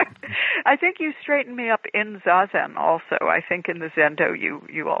 I think you straightened me up in Zazen also. I think in the Zendo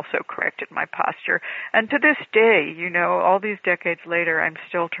you also corrected my posture. And to this day, all these decades later, I'm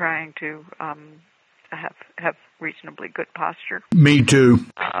still trying to have reasonably good posture. Me too.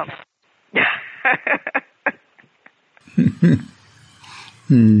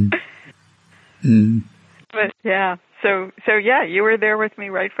 But yeah, so yeah, you were there with me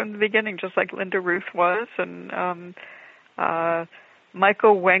right from the beginning, just like Linda Ruth was, and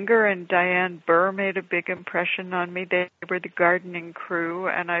Michael Wenger and Diane Burr made a big impression on me. They were the gardening crew,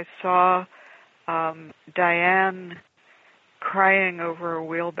 and I saw Diane crying over a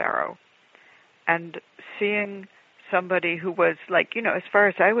wheelbarrow, and seeing somebody who was like, as far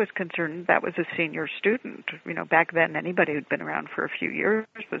as I was concerned, that was a senior student. Back then, anybody who'd been around for a few years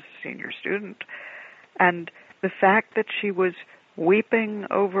was a senior student. And the fact that she was weeping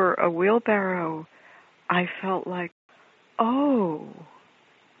over a wheelbarrow, I felt like, oh,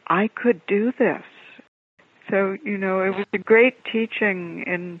 I could do this. So, it was a great teaching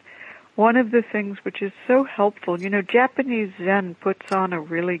in one of the things which is so helpful. Japanese Zen puts on a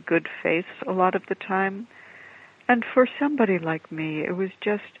really good face a lot of the time. And for somebody like me, it was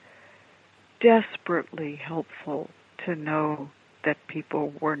just desperately helpful to know that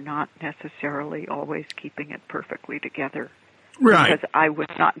people were not necessarily always keeping it perfectly together. Right. Because I was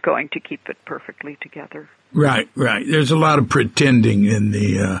not going to keep it perfectly together. Right. There's a lot of pretending in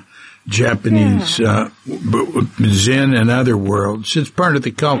the Japanese Zen and other worlds. It's part of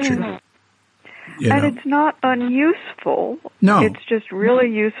the culture. And it's not unuseful. No. It's just really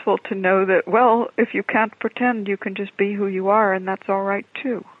useful to know that, well, if you can't pretend, you can just be who you are, and that's all right,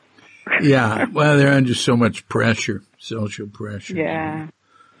 too. Yeah. Well, they're under so much pressure, social pressure. Yeah.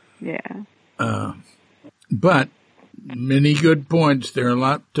 But many good points. There are a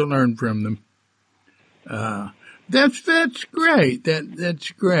lot to learn from them. That's great. That's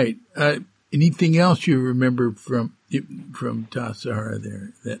great. Anything else you remember from Tassajara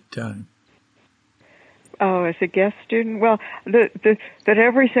there that time? Oh, as a guest student, well, that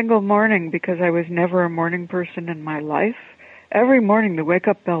every single morning, because I was never a morning person in my life, every morning the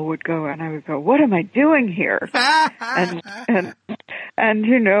wake-up bell would go, and I would go, "What am I doing here?" and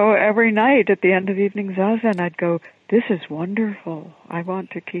every night at the end of evening zazen, I'd go, "This is wonderful. I want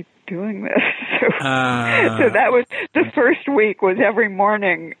to keep doing this." So that was the first week. Was every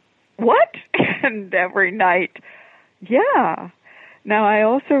morning, what, and every night, yeah. Now, I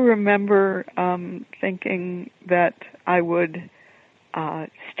also remember thinking that I would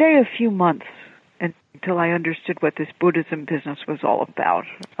stay a few months until I understood what this Buddhism business was all about.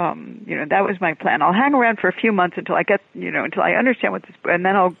 That was my plan. I'll hang around for a few months until I get, until I understand what this, and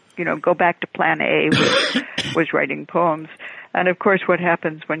then I'll, go back to plan A, which was writing poems. And of course, what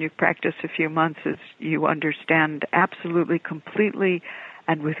happens when you practice a few months is you understand absolutely, completely,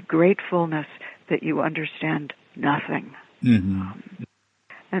 and with gratefulness that you understand nothing. Mm-hmm.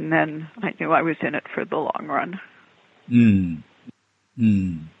 And then I knew I was in it for the long run. Mm.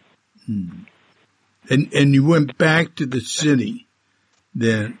 Mm. Mm. And you went back to the city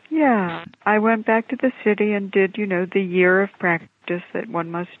then? Yeah, I went back to the city and did, the year of practice that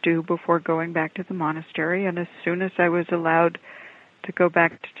one must do before going back to the monastery. And as soon as I was allowed to go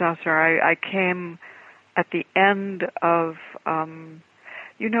back to Tassajara, I came at the end of, I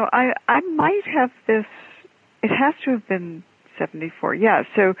might have this, it has to have been 74. Yeah,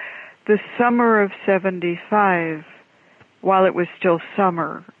 so the summer of 75, while it was still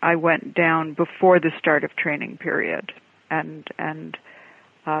summer, I went down before the start of training period and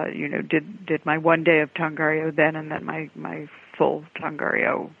did my 1 day of Tangaryo then, and then my full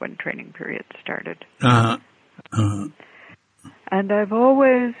Tangaryo when training period started. Uh-huh. Uh-huh. And I've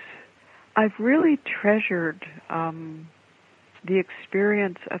really treasured the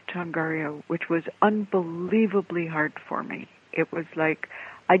experience of Tangaryo, which was unbelievably hard for me. It was like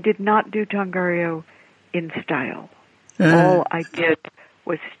I did not do Tangaryo in style. All I did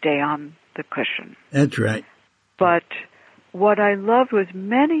was stay on the cushion. That's right. But what I loved was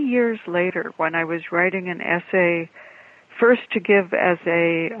many years later when I was writing an essay, first to give as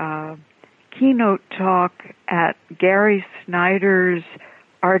a keynote talk at Gary Snyder's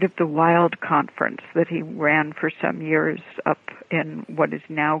Art of the Wild conference that he ran for some years up in what is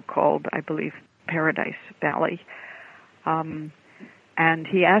now called, I believe, Paradise Valley. And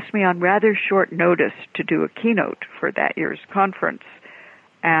he asked me on rather short notice to do a keynote for that year's conference.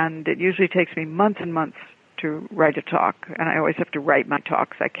 And it usually takes me months and months to write a talk. And I always have to write my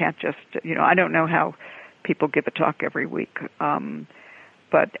talks. I can't just, I don't know how people give a talk every week.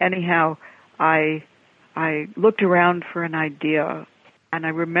 But anyhow, I looked around for an idea, and I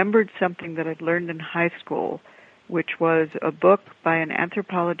remembered something that I'd learned in high school, which was a book by an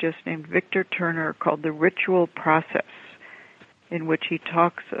anthropologist named Victor Turner called The Ritual Process, in which he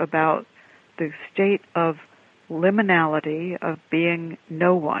talks about the state of liminality, of being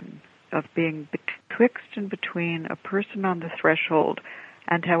no one, of being betwixt and between a person on the threshold,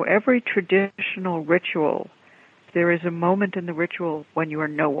 and how every traditional ritual, there is a moment in the ritual when you are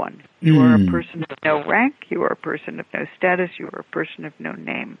no one. You are a person of no rank, you are a person of no status, you are a person of no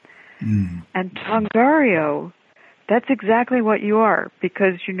name. And Tangaryo, that's exactly what you are,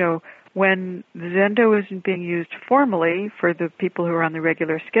 because, when the Zendo isn't being used formally for the people who are on the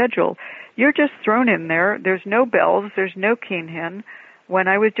regular schedule, you're just thrown in there. There's no bells, there's no kinhin. When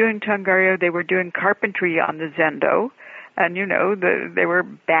I was doing Tangaryo, they were doing carpentry on the Zendo. And, they were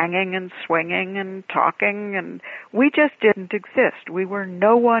banging and swinging and talking, and we just didn't exist. We were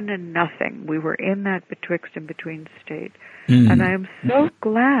no one and nothing. We were in that betwixt and between state. And I am so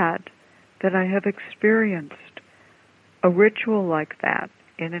glad that I have experienced a ritual like that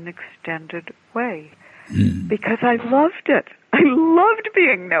in an extended way, because I loved it. I loved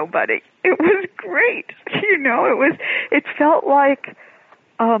being nobody. It was great. It felt like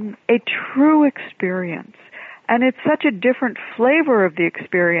a true experience. And it's such a different flavor of the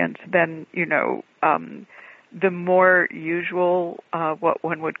experience than, the more usual, what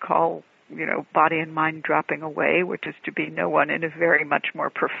one would call, body and mind dropping away, which is to be no one in a very much more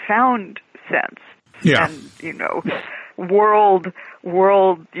profound sense. Yeah. And, world,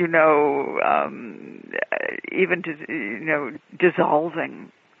 even to,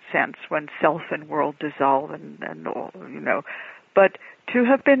 dissolving sense when self and world dissolve and but to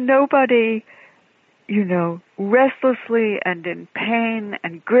have been nobody, restlessly and in pain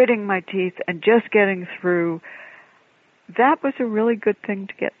and gritting my teeth and just getting through, that was a really good thing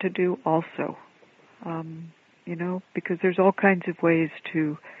to get to do also, because there's all kinds of ways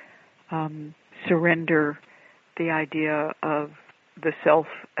to surrender the idea of the self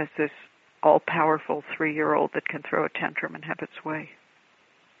as this all-powerful 3-year-old that can throw a tantrum and have its way.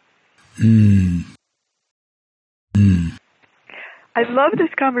 I love this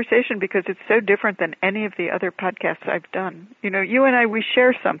conversation because it's so different than any of the other podcasts I've done. You and I, we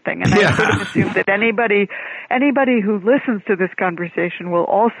share something, and I sort of assume that anybody who listens to this conversation will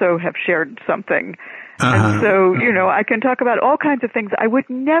also have shared something. And so, I can talk about all kinds of things I would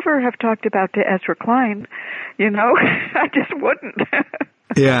never have talked about to Ezra Klein, I just wouldn't.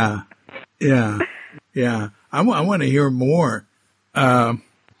 Yeah. I want to hear more.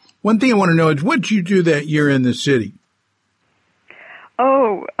 One thing I want to know is what did you do that year in the city?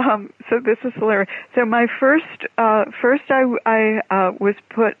 Oh, so this is hilarious. So my first I was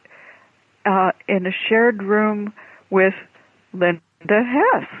put in a shared room with Linda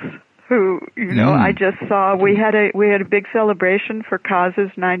Hess, who I just saw. We had a big celebration for Kaz's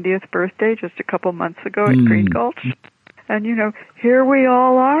 90th birthday just a couple months ago at Green Gulch, and here we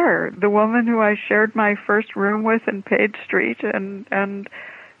all are. The woman who I shared my first room with in Page Street, and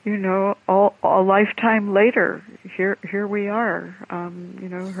a lifetime later, here we are.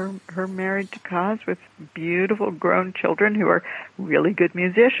 Her married to Kaz with beautiful grown children who are really good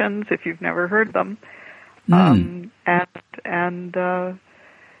musicians, if you've never heard them.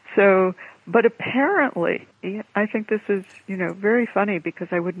 But apparently, I think this is, very funny because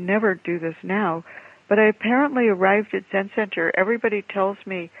I would never do this now, but I apparently arrived at Zen Center, everybody tells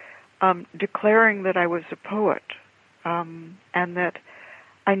me, declaring that I was a poet, and that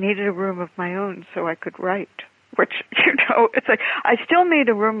I needed a room of my own so I could write, which, it's like, I still need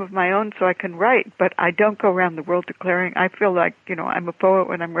a room of my own so I can write, but I don't go around the world declaring, I feel like, I'm a poet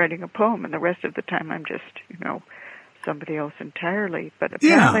when I'm writing a poem, and the rest of the time I'm just, somebody else entirely. But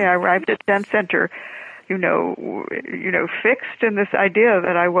apparently I arrived at Zen Center, fixed in this idea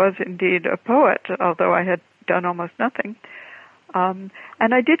that I was indeed a poet, although I had done almost nothing. And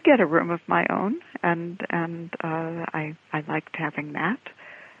I did get a room of my own, and I liked having that.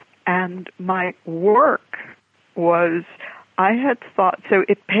 And my work was, I had thought, so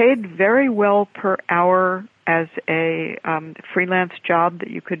it paid very well per hour as a freelance job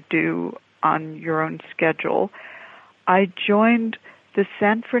that you could do on your own schedule. I joined the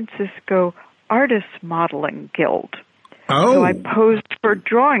San Francisco Artists Modeling Guild. Oh. So I posed for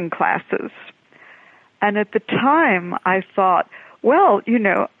drawing classes. And at the time, I thought, well,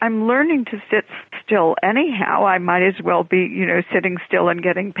 I'm learning to sit still anyhow. I might as well be, sitting still and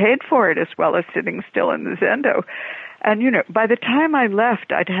getting paid for it as well as sitting still in the Zendo. And, by the time I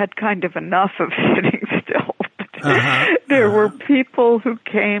left, I'd had kind of enough of sitting still. There were people who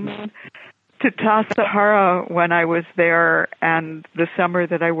came to Tassajara when I was there, and the summer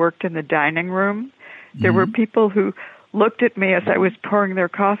that I worked in the dining room, there were people who looked at me as I was pouring their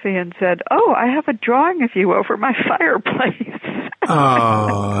coffee and said, "Oh, I have a drawing of you over my fireplace."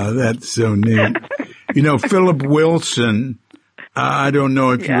 Oh, that's so neat. Philip Wilson, I don't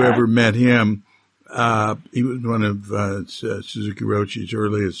know if you ever met him. He was one of Suzuki Roshi's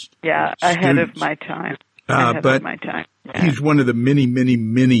earliest ahead of my time. He's one of the many, many,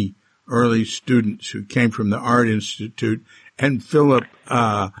 many early students who came from the Art Institute. And Philip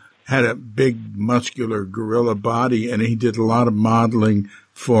had a big muscular gorilla body, and he did a lot of modeling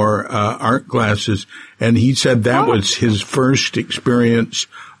for art classes. And he said that was his first experience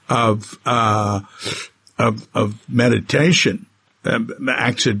of meditation,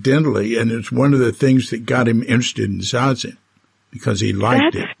 accidentally. And it's one of the things that got him interested in Zazen because he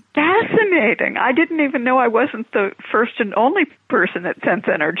liked it. Fascinating. I didn't even know I wasn't the first and only person at Zen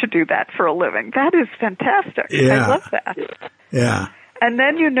Center to do that for a living. That is fantastic. Yeah. I love that. Yeah. And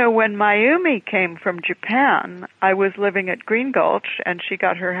then, when Mayumi came from Japan, I was living at Green Gulch, and she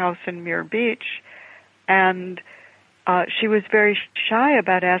got her house in Muir Beach, and she was very shy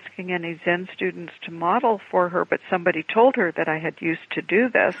about asking any Zen students to model for her, but somebody told her that I had used to do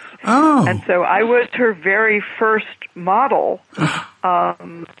this. Oh. And so I was her very first model,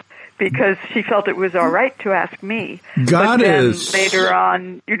 because she felt it was all right to ask me. Goddess. But then later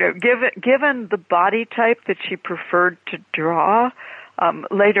on, given the body type that she preferred to draw,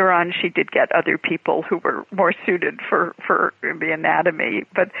 later on she did get other people who were more suited for the anatomy.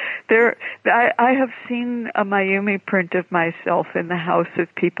 But I have seen a Mayumi print of myself in the house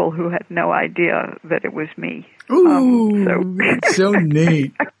of people who had no idea that it was me. Ooh, that's so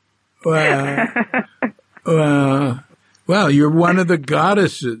neat. Wow. Well, you're one of the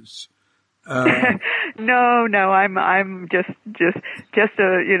goddesses. No, I'm just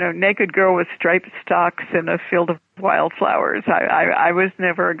a naked girl with striped stocks in a field of wildflowers. I was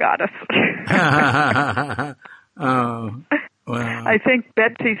never a goddess. Oh, wow. I think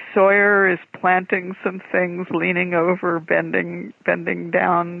Betsy Sawyer is planting some things, leaning over, bending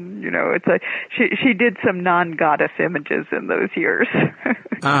down. It's like she did some non-goddess images in those years.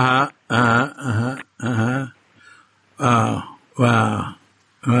 Oh,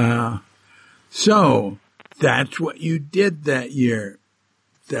 wow. So that's what you did that year.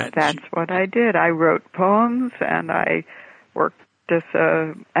 That's what I did. I wrote poems, and I worked as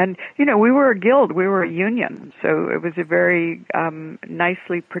we were a guild, we were a union, so it was a very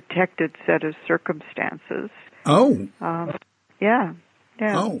nicely protected set of circumstances. Oh. Yeah.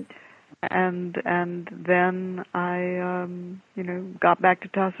 Oh. And then I got back to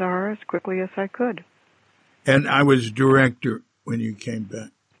Tassajara as quickly as I could. And I was director when you came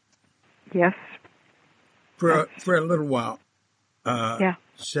back. Yes. For a little while.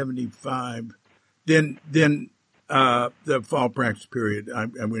 75. Then the fall practice period,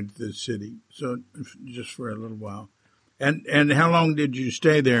 I went to the city. So just for a little while. And how long did you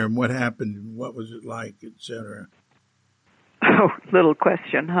stay there, and what happened, and what was it like, et cetera? Oh, little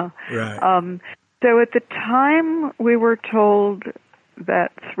question, huh? Right. So at the time we were told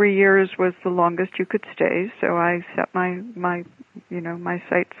that 3 years was the longest you could stay, so I set my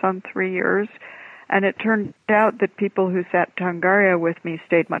sights on 3 years. And it turned out that people who sat Tangarya with me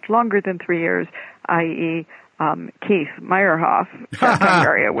stayed much longer than 3 years, i.e., Keith Meyerhoff sat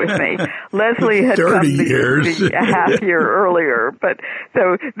Tangarya with me. Leslie had come the half year earlier, but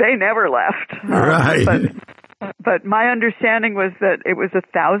so they never left. Right. But my understanding was that it was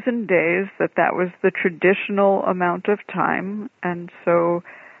 1,000 days, that was the traditional amount of time, and so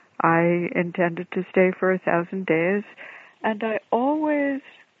I intended to stay for 1,000 days. And I always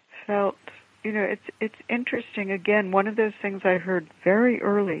felt, it's interesting. Again, one of those things I heard very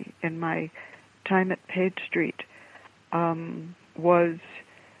early in my time at Page Street was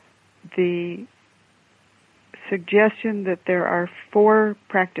the suggestion that there are 4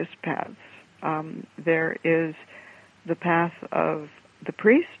 practice paths. There is the path of the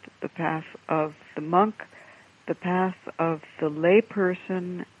priest, the path of the monk, the path of the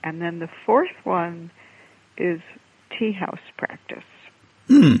layperson, and then the 4th one is tea house practice.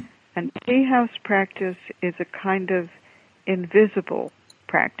 And tea house practice is a kind of invisible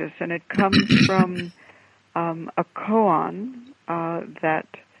practice, and it comes from a koan that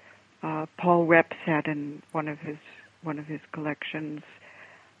Paul Reps had in one of his collections,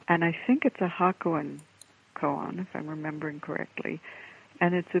 and I think it's a Hakuin koan, if I'm remembering correctly,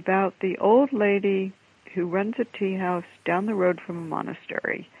 and it's about the old lady who runs a tea house down the road from a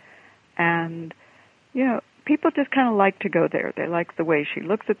monastery, and people just kind of like to go there. They like the way she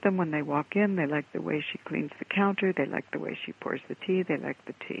looks at them when they walk in. They like the way she cleans the counter. They like the way she pours the tea. They like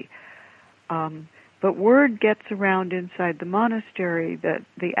the tea. But word gets around inside the monastery that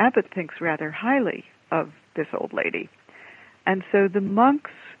the abbot thinks rather highly of this old lady. And so the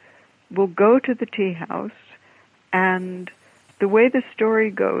monks will go to the tea house, and the way the story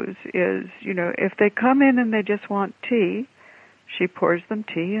goes is, if they come in and they just want tea, she pours them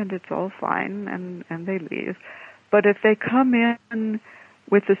tea and it's all fine, and they leave. But if they come in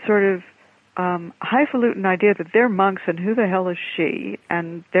with a sort of highfalutin idea that they're monks and who the hell is she,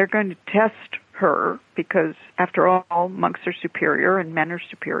 and they're going to test her because, after all, monks are superior and men are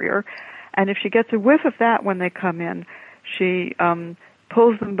superior, and if she gets a whiff of that when they come in, she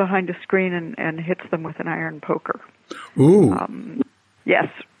pulls them behind a screen and hits them with an iron poker. Ooh.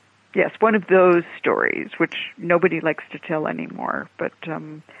 Yes, one of those stories, which nobody likes to tell anymore. But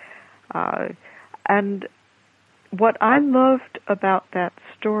and what I loved about that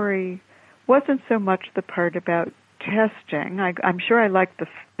story wasn't so much the part about testing. I'm sure I liked the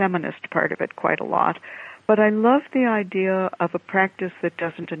feminist part of it quite a lot, but I loved the idea of a practice that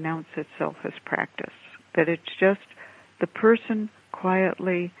doesn't announce itself as practice, that it's just the person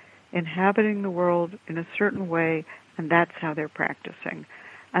quietly inhabiting the world in a certain way, and that's how they're practicing.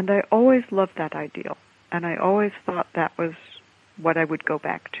 And I always loved that ideal, and I always thought that was what I would go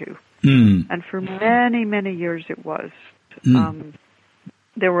back to. And for many, many years it was.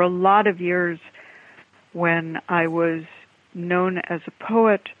 There were a lot of years when I was known as a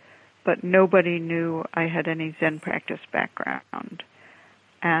poet, but nobody knew I had any Zen practice background.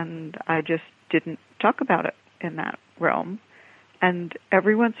 And I just didn't talk about it in that realm. And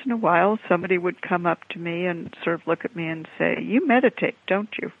every once in a while, somebody would come up to me and sort of look at me and say, "You meditate, don't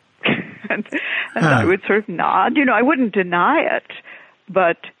you?" and I would sort of nod. I wouldn't deny it,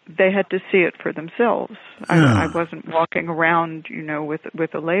 but they had to see it for themselves. I wasn't walking around,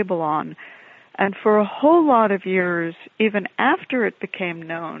 with a label on. And for a whole lot of years, even after it became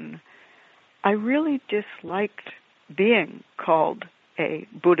known, I really disliked being called a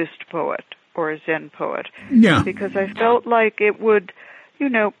Buddhist poet or a Zen poet. Yeah. Because I felt like it would,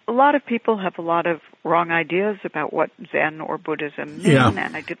 a lot of people have a lot of wrong ideas about what Zen or Buddhism mean,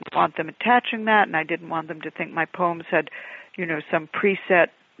 and I didn't want them attaching that, and I didn't want them to think my poems had, some preset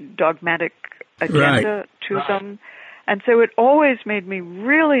dogmatic agenda to them. And so it always made me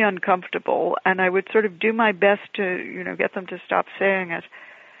really uncomfortable, and I would sort of do my best to, get them to stop saying it.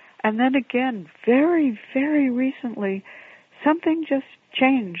 And then again, very, very recently, something just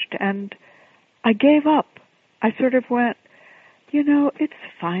changed, and I gave up. I sort of went, it's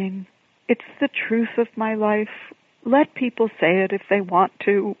fine. It's the truth of my life. Let people say it if they want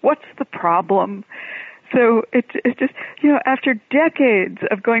to. What's the problem? So it's just, after decades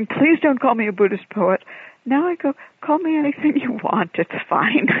of going, please don't call me a Buddhist poet, now I go, call me anything you want. It's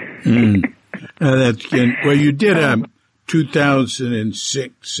fine. That's good. Well, you did a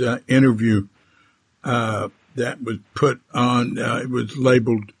 2006 interview that was put on, it was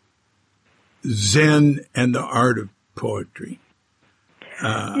labeled Zen and the Art of Poetry.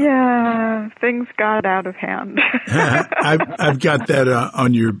 Things got out of hand. I've got that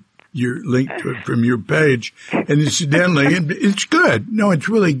on your your link to it from your page. And incidentally, it's good. No, it's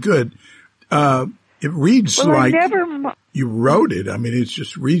really good. It reads like you wrote it. I mean, it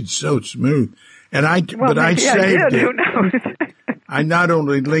just reads so smooth. And I saved it. Who knows? I not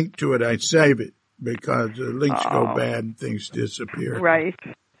only link to it, I save it because the links go bad and things disappear. Right.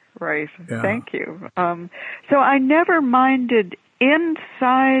 Yeah. Thank you. So I never minded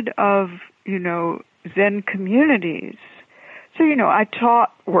inside of, Zen communities. So, I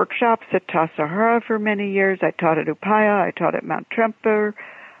taught workshops at Tassajara for many years. I taught at Upaya. I taught at Mount Tremper.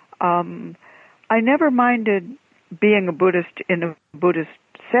 I never minded being a Buddhist in a Buddhist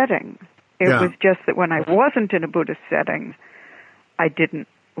setting. It was just that when I wasn't in a Buddhist setting, I didn't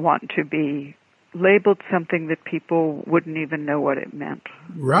want to be labeled something that people wouldn't even know what it meant.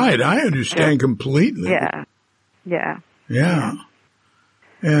 Right. I understand completely. Yeah.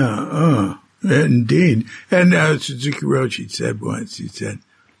 Indeed. And Suzuki Roshi said once, he said,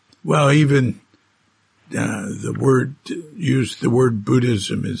 well, even use the word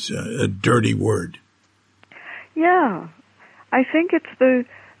Buddhism is a dirty word. Yeah. I think it's the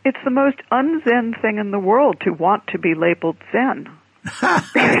most un-Zen thing in the world to want to be labeled Zen.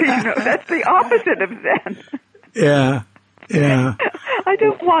 That's the opposite of Zen. Yeah. I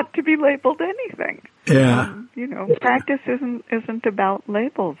don't want to be labeled anything. Yeah. Practice isn't about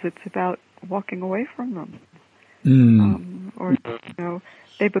labels. It's about walking away from them. Or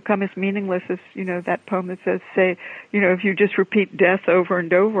they become as meaningless as, that poem that says, if you just repeat death over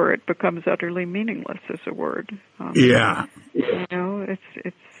and over, it becomes utterly meaningless as a word. It's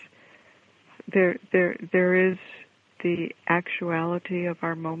there is the actuality of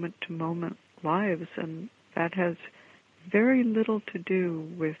our moment-to-moment lives, and that has very little to do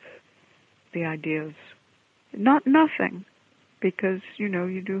with the ideas. Nothing, because,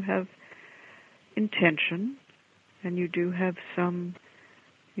 you do have intention, and you do have some,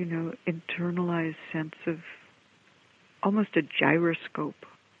 internalized sense of almost a gyroscope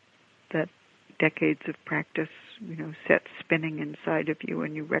that decades of practice, set spinning inside of you,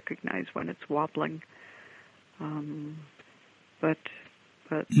 and you recognize when it's wobbling. But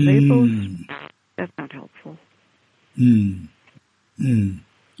labels, that's not helpful.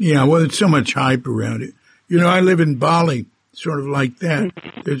 Yeah, well, there's so much hype around it. I live in Bali, sort of like that.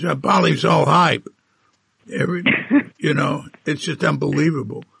 Bali's all hype. It's just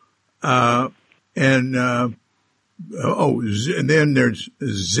unbelievable. And then there's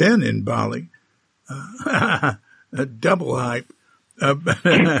Zen in Bali. A double hype.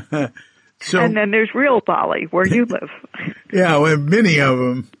 And then there's real Bali, where you live. Yeah, well, many of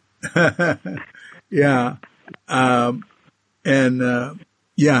them. Yeah.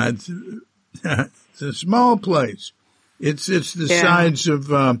 It's a small place. It's the size of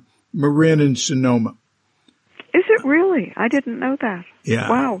Marin and Sonoma. Is it really? I didn't know that. Yeah.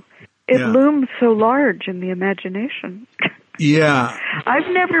 Wow. It looms so large in the imagination. Yeah.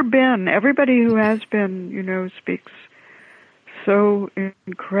 I've never been. Everybody who has been, speaks so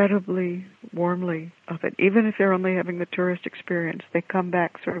incredibly warmly of it. Even if they're only having the tourist experience, they come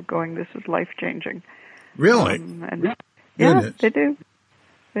back sort of going, this is life-changing. Really? They do.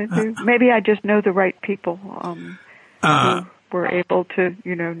 They do. Maybe I just know the right people who were able to,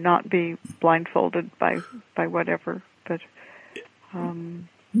 not be blindfolded by whatever. But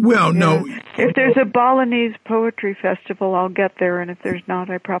no. If there's a Balinese poetry festival, I'll get there, and if there's not,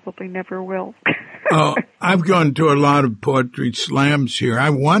 I probably never will. I've gone to a lot of poetry slams here. I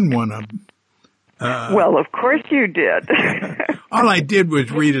won one of them. Well, of course you did. All I did was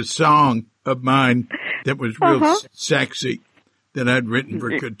read a song of mine that was real sexy that I'd written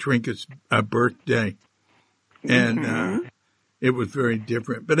for Katrinka's birthday. And it was very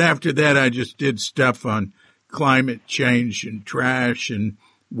different. But after that, I just did stuff on climate change and trash and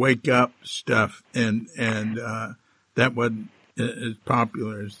wake up stuff. And that wasn't as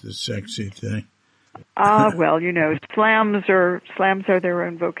popular as the sexy thing. Well, slams are their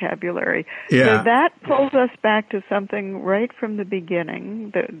own vocabulary. Yeah. So that pulls us back to something right from the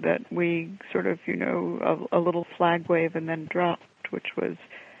beginning that we sort of, a little flag wave and then dropped, which was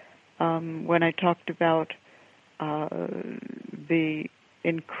when I talked about the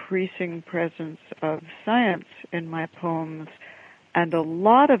increasing presence of science in my poems. And a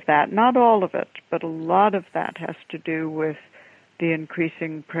lot of that, not all of it, but a lot of that has to do with the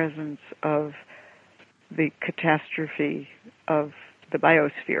increasing presence of the catastrophe of the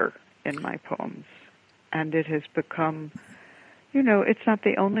biosphere in my poems. And it has become, it's not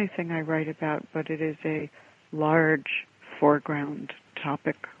the only thing I write about, but it is a large foreground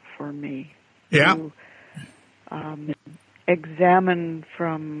topic for me. Yeah. To examine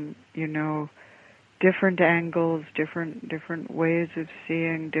from, different angles, different ways of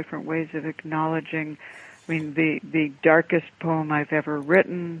seeing, different ways of acknowledging. I mean, the darkest poem I've ever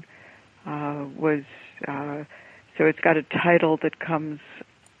written was, so it's got a title that comes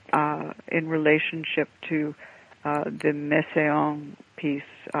in relationship to the Messiaen piece,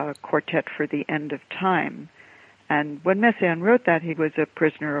 Quartet for the End of Time. And when Messiaen wrote that, he was a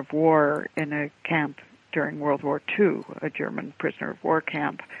prisoner of war in a camp during World War II, a German prisoner of war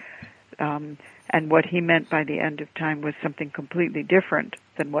camp. And what he meant by the end of time was something completely different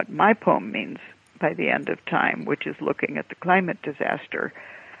than what my poem means by the end of time, which is looking at the climate disaster.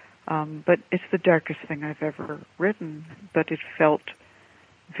 But it's the darkest thing I've ever written, but it felt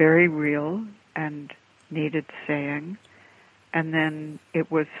very real and needed saying. And then it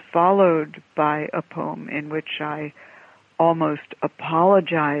was followed by a poem in which I almost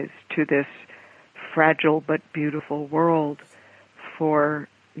apologized to this fragile but beautiful world for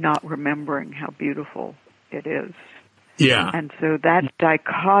not remembering how beautiful it is. Yeah. And so that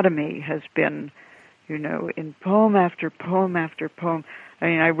dichotomy has been, in poem after poem after poem. I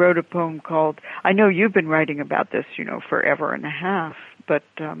mean, I wrote a poem called, I know you've been writing about this, forever and a half, but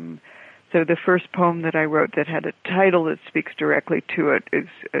so the first poem that I wrote that had a title that speaks directly to it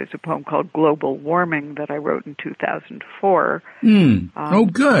is a poem called Global Warming that I wrote in 2004. Oh,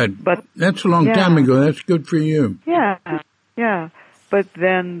 good. But that's a long time ago. That's good for you. Yeah. But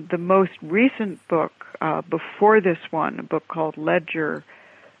then the most recent book, before this one, a book called Ledger,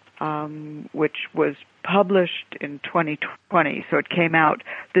 which was published in 2020. So it came out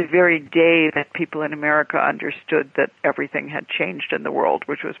the very day that people in America understood that everything had changed in the world,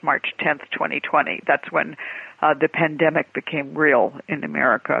 which was March 10th, 2020. That's when the pandemic became real in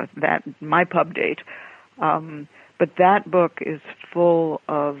America, that my pub date. But that book is full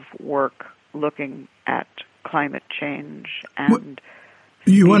of work looking at climate change and...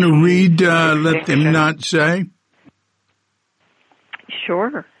 You want to read Let Them Not Say?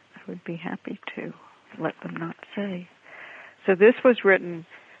 Sure. I would be happy to. Let Them Not Say. So this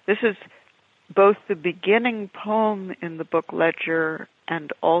is both the beginning poem in the book Ledger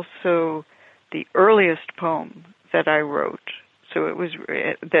and also the earliest poem that I wrote. So it was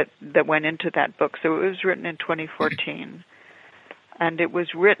that went into that book. So it was written in 2014. And it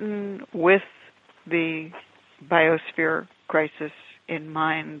was written with the biosphere crisis in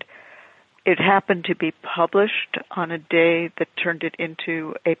mind. It happened to be published on a day that turned it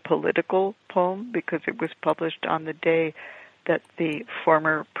into a political poem because it was published on the day that the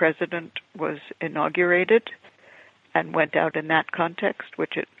former president was inaugurated and went out in that context,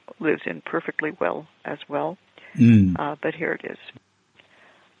 which it lives in perfectly well as well. But here it is.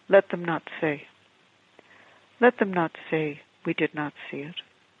 Let them not say. Let them not say we did not see it.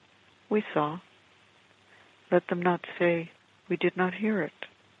 We saw. Let them not say we did not hear it.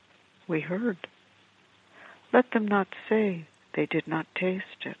 We heard. Let them not say they did not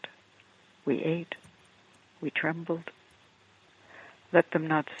taste it. We ate. We trembled. Let them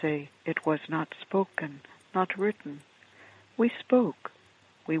not say it was not spoken, not written. We spoke.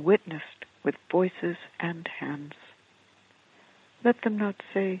 We witnessed with voices and hands. Let them not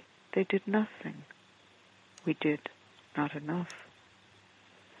say they did nothing. We did not enough.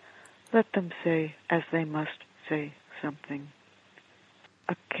 Let them say, as they must say something,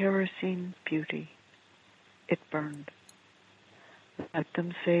 a kerosene beauty. It burned. Let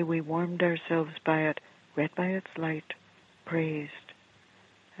them say we warmed ourselves by it, read by its light, praised,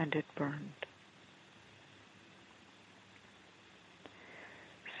 and it burned.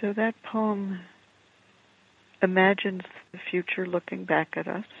 So that poem imagines the future looking back at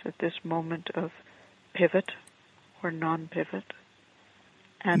us at this moment of pivot or non-pivot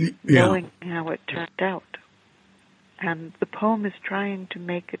and knowing how it turned out. And the poem is trying to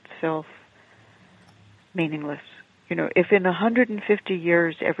make itself meaningless. If in 150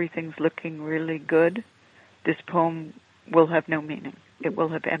 years everything's looking really good, this poem will have no meaning. It will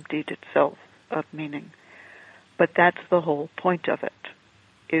have emptied itself of meaning. But that's the whole point of it,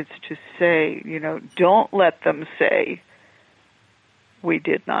 is to say, don't let them say we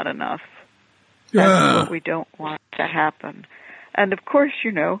did not enough. That's what we don't want to happen. And of course,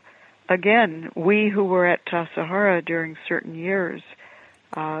 again, we who were at Tassajara during certain years,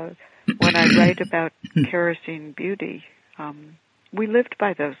 when I write about kerosene beauty, we lived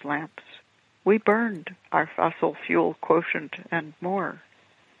by those lamps. We burned our fossil fuel quotient and more.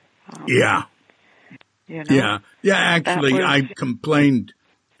 Yeah. Actually, I complained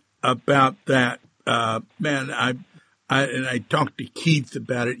about that. I talked to Keith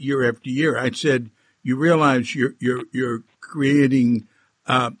about it year after year. I said, you realize you're creating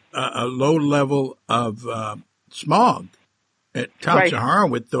a low level of smog at Tassajara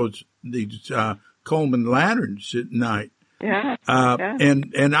with these Coleman lanterns at night. Yeah.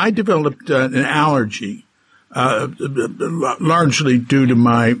 And I developed an allergy, largely due to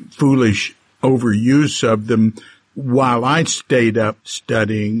my foolish overuse of them while I stayed up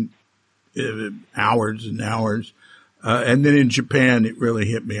studying hours and hours. And then in Japan, it really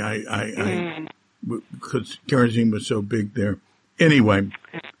hit me. Because kerosene was so big there. Anyway.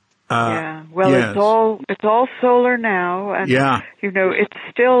 Well, yes. it's all solar now. And, it's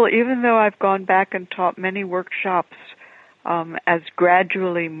still, even though I've gone back and taught many workshops, as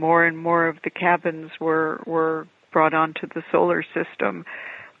gradually more and more of the cabins were brought onto the solar system.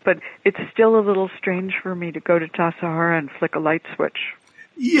 But it's still a little strange for me to go to Tassajara and flick a light switch.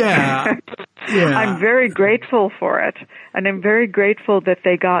 Yeah. I'm very grateful for it. And I'm very grateful that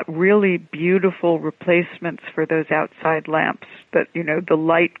they got really beautiful replacements for those outside lamps. That, the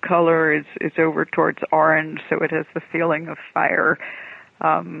light color is over towards orange, so it has the feeling of fire.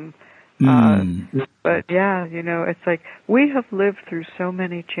 But it's like we have lived through so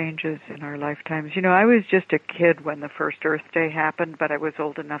many changes in our lifetimes. I was just a kid when the first Earth Day happened, but I was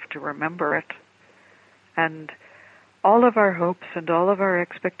old enough to remember it. And all of our hopes and all of our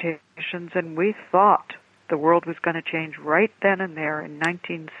expectations, and we thought the world was going to change right then and there in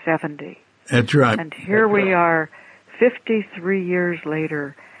 1970. That's right. And here we are 53 years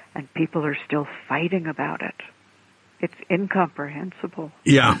later, and people are still fighting about it. It's incomprehensible.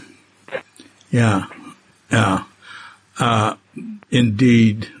 Yeah.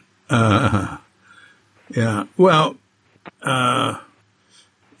 Indeed. Well,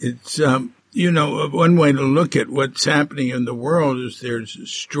 it's, one way to look at what's happening in the world is there's a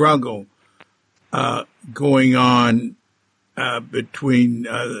struggle, going on, between,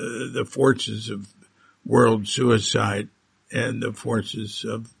 the forces of world suicide and the forces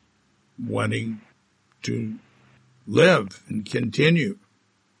of wanting to live and continue.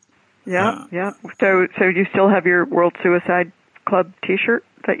 Yeah. So you still have your World Suicide Club T-shirt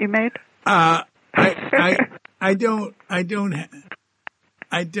that you made? I don't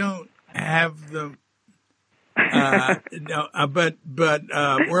have them. No, but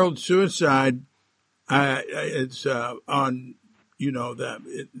World Suicide, it's on,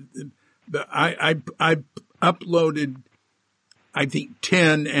 I uploaded, I think,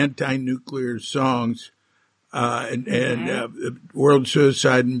 10 anti-nuclear songs. World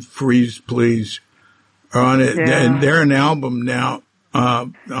Suicide and Freeze Please are on it. Yeah. And they're an album now,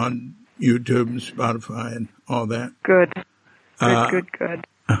 on YouTube and Spotify and all that. Good. Yeah.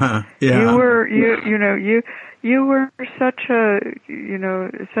 You were such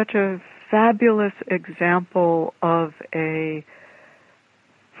a fabulous example of a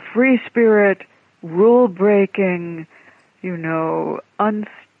free spirit, rule breaking, unstinting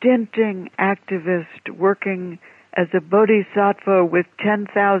activist working as a bodhisattva with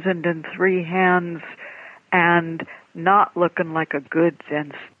 10,003 hands and not looking like a good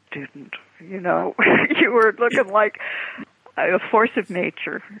Zen student. You were looking like a force of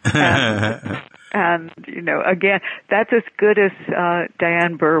nature. And again, that's as good as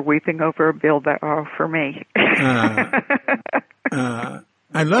Diane Burr weeping over a wheelbarrow for me.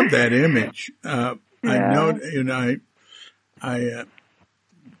 I love that image. I know, I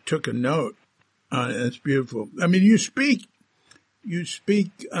took a note on it. It's beautiful. I mean, you speak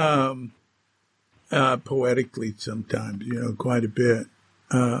poetically sometimes, quite a bit.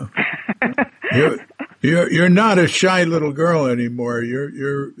 You're not a shy little girl anymore.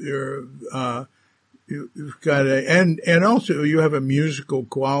 You've got and also you have a musical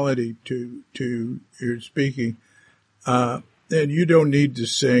quality to your speaking. And you don't need to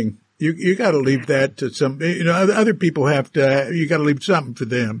sing. You got to leave that to some, other people have to, you got to leave something for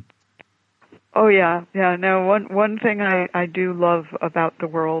them. Oh yeah. No, one thing I do love about the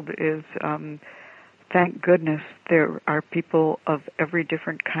world is, thank goodness there are people of every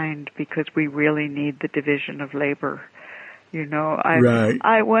different kind, because we really need the division of labor.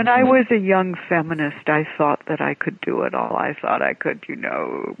 Right. When I was a young feminist, I thought that I could do it all. I thought I could,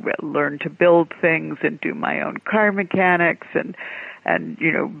 learn to build things and do my own car mechanics and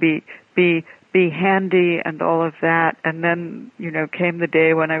be handy and all of that. And then, came the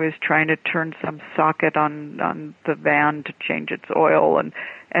day when I was trying to turn some socket on the van to change its oil and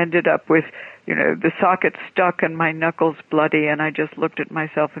ended up with, the socket stuck and my knuckles bloody. And I just looked at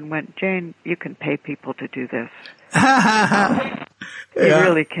myself and went, Jane, you can pay people to do this. You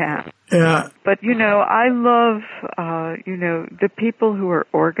really can. Yeah. But, I love, the people who are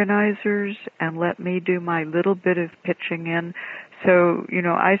organizers and let me do my little bit of pitching in. So,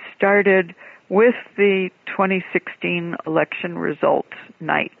 I started with the 2016 election results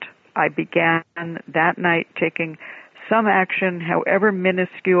night. I began that night taking some action, however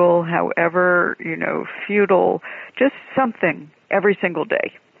minuscule, however, futile, just something every single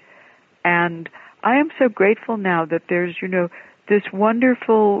day. And I am so grateful now that there's, this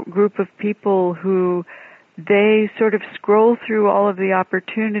wonderful group of people who they sort of scroll through all of the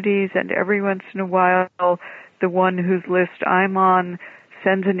opportunities, and every once in a while the one whose list I'm on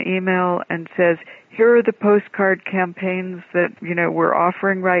sends an email and says, here are the postcard campaigns that, we're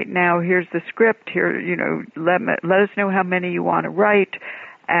offering right now. Here's the script. Here, let us know how many you want to write,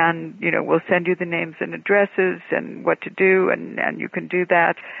 and, we'll send you the names and addresses and what to do, and you can do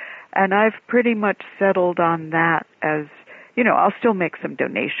that. And I've pretty much settled on that as, I'll still make some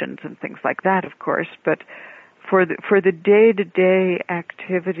donations and things like that, of course, but for the day-to-day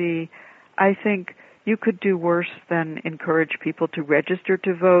activity, I think you could do worse than encourage people to register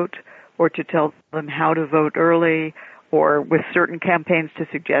to vote, or to tell them how to vote early, or with certain campaigns to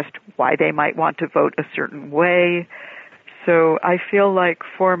suggest why they might want to vote a certain way. So I feel like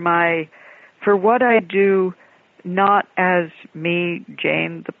for what I do, not as me,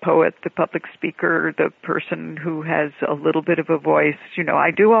 Jane, the poet, the public speaker, the person who has a little bit of a voice,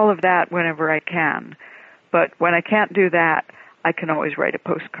 I do all of that whenever I can. But when I can't do that, I can always write a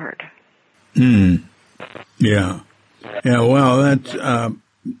postcard. Yeah. Yeah, well, that's,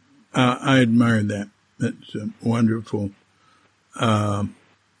 I admire that. That's wonderful. Yeah,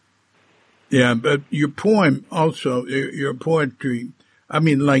 but your poem also, your poetry,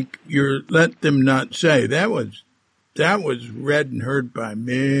 like your Let Them Not Say, that was read and heard by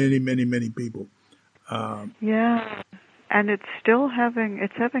many, many, many people. Yeah, and it's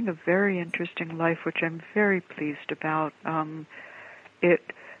having a very interesting life, which I'm very pleased about.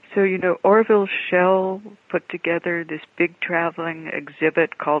 So, Orville Schell put together this big traveling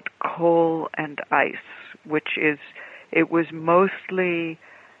exhibit called Coal and Ice, it was mostly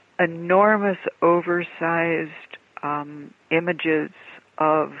enormous, oversized images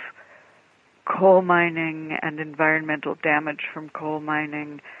of coal mining and environmental damage from coal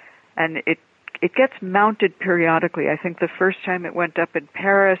mining, and it gets mounted periodically. I think the first time it went up in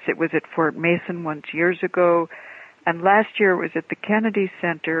Paris, it was at Fort Mason once years ago, and last year it was at the Kennedy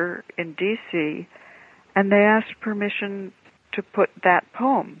Center in D.C., and they asked permission to put that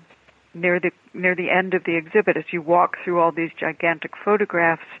poem near the end of the exhibit. As you walk through all these gigantic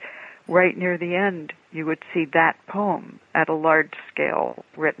photographs, right near the end, you would see that poem at a large scale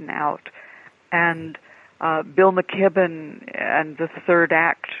written out. And Bill McKibben and the Third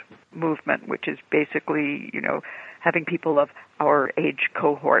Act movement, which is basically, having people of our age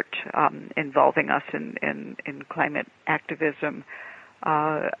cohort involving us in climate activism.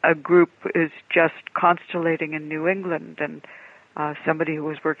 A group is just constellating in New England, and somebody who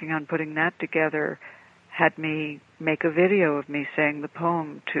was working on putting that together had me make a video of me saying the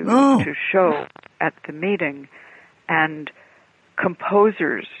poem to show at the meeting. And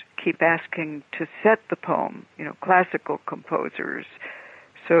composers keep asking to set the poem, classical composers.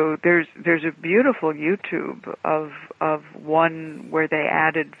 So there's a beautiful YouTube of one where they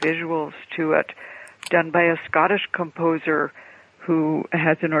added visuals to it, done by a Scottish composer who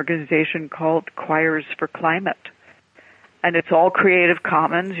has an organization called Choirs for Climate. And it's all Creative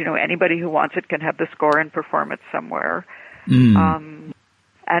Commons. Anybody who wants it can have the score and perform it somewhere. And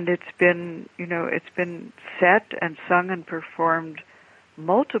it's been set and sung and performed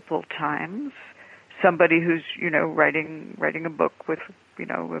multiple times. Somebody who's, writing a book with,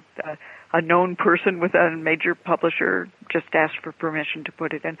 with a known person with a major publisher just asked for permission to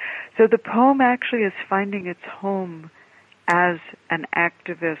put it in. So the poem actually is finding its home as an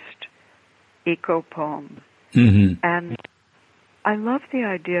activist eco-poem. Mm-hmm. And I love the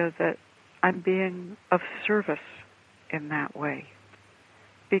idea that I'm being of service in that way.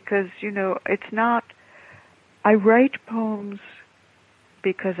 Because, it's not, I write poems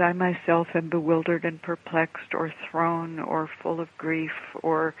because I myself am bewildered and perplexed or thrown or full of grief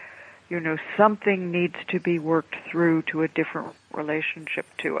or, something needs to be worked through to a different relationship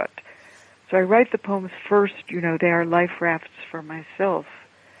to it. So I write the poems first, they are life rafts for myself.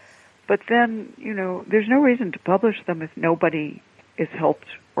 But then, there's no reason to publish them if nobody is helped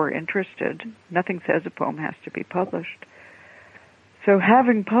or interested. Nothing says a poem has to be published. So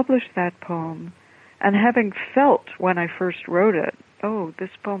having published that poem and having felt when I first wrote it, oh, this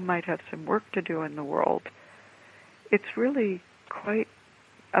poem might have some work to do in the world, it's really quite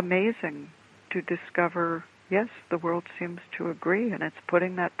amazing to discover, yes, the world seems to agree, and it's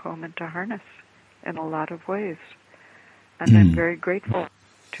putting that poem into harness in a lot of ways. And I'm very grateful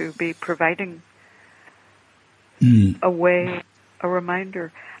to be providing a way, a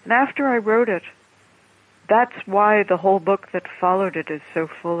reminder. And after I wrote it, that's why the whole book that followed it is so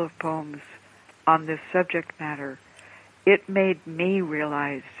full of poems on this subject matter. it made me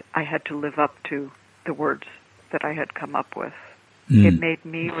realize I had to live up to the words that I had come up with. It made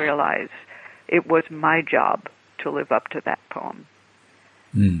me realize it was my job to live up to that poem.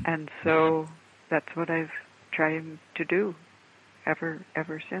 And so that's what I've tried to do ever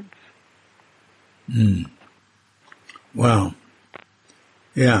since. Wow.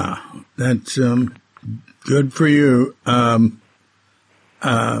 Yeah, that's good for you. I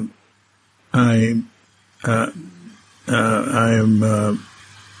am,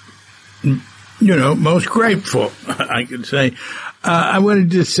 most grateful, I can say. I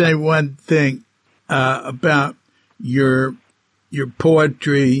wanted to say one thing about your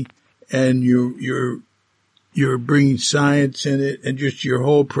poetry and your bringing science in it, and just your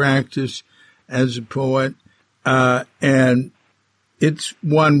whole practice as a poet. And it's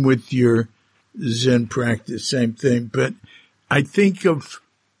one with your Zen practice, same thing. But I think of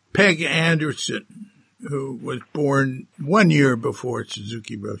Peg Anderson, who was born 1 year before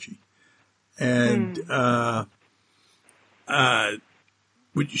Suzuki Roshi. And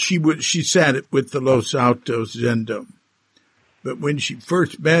she sat it with the Los Altos Zendo. But when she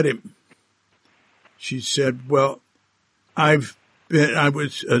first met him, she said, well, I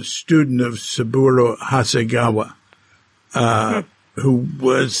was a student of Saburo Hasegawa, who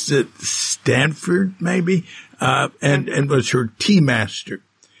was at Stanford, maybe, and was her tea master.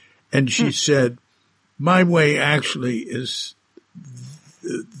 And she said, my way actually is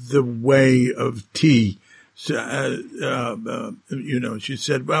the way of tea. So, she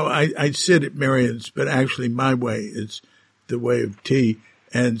said, well, I sit at Marion's, but actually my way is the way of tea.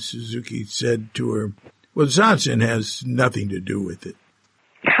 And Suzuki said to her, well, Zazen has nothing to do with it.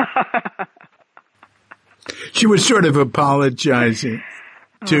 She was sort of apologizing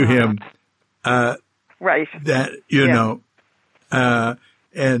to him. Right. That,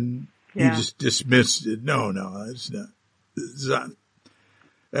 and he just dismissed it. No, it's not. Zazen.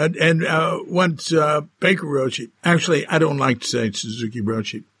 And once, Baker Roshi, actually, I don't like to say Suzuki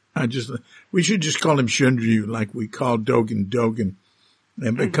Roshi. We should just call him Shunryu like we call Dogen.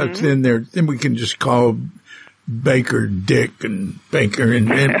 And because then we can just call Baker Dick and Baker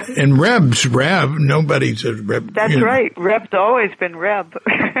and Reb's Reb. Nobody says Reb. That's right. Reb's always been Reb.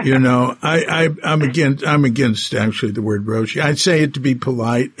 I'm against actually the word Roshi. I say it to be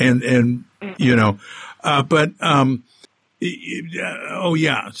polite and but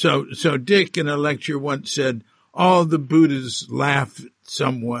So Dick in a lecture once said, all the Buddhas laugh at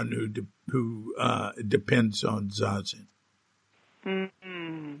someone who depends on Zazen.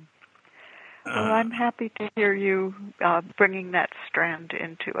 Well, I'm happy to hear you bringing that strand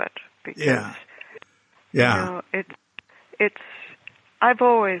into it, because it's. I've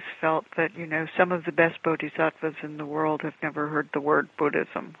always felt that some of the best bodhisattvas in the world have never heard the word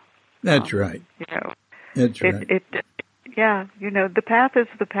Buddhism. That's right. That's right. The path is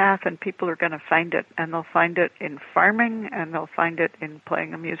the path, and people are going to find it, and they'll find it in farming, and they'll find it in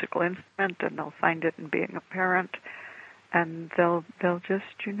playing a musical instrument, and they'll find it in being a parent, and they'll just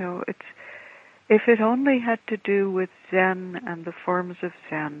it's. If it only had to do with Zen and the forms of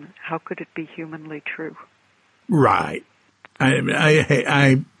Zen, how could it be humanly true? Right.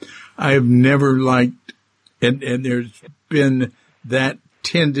 I have never liked, and there's been that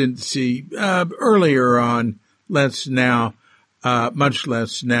tendency earlier on, less now, much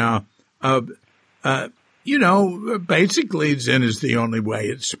less now, of basically Zen is the only way.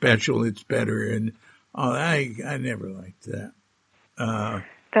 It's special, it's better, and I never liked that.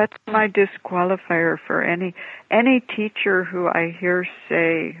 That's my disqualifier for any teacher who I hear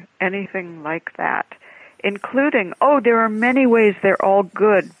say anything like that, including, there are many ways, they're all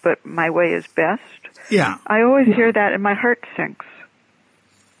good, but my way is best. Yeah. I always hear that and my heart sinks.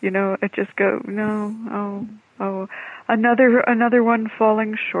 It just goes, another one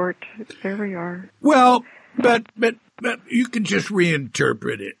falling short. There we are. Well, but you can just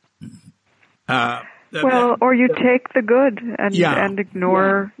reinterpret it. Or you take the good and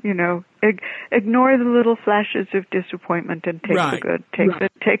ignore, ignore the little flashes of disappointment and take the good.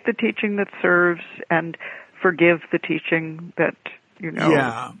 Take the teaching that serves and forgive the teaching that,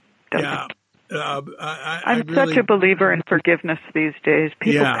 doesn't. I'm really, such a believer in forgiveness these days.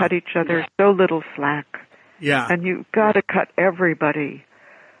 People cut each other so little slack. Yeah. And you've got to cut everybody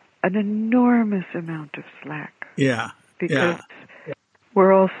an enormous amount of slack. Yeah. Because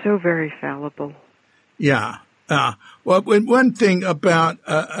we're all so very fallible. Yeah. Well, one thing about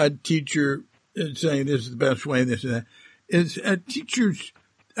a teacher saying this is the best way, this and that, is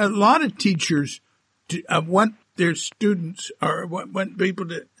a lot of teachers want their students or want people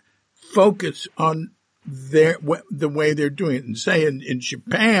to focus on the way they're doing it. And say in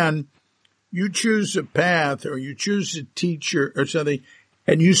Japan, you choose a path or you choose a teacher or something,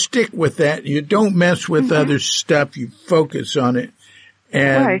 and you stick with that. You don't mess with other stuff. You focus on it.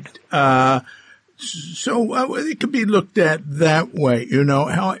 And, so it could be looked at that way,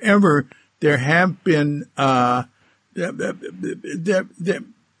 However, there have been, the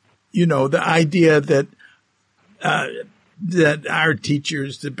idea that, that our teacher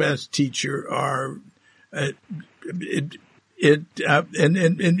is the best teacher are, and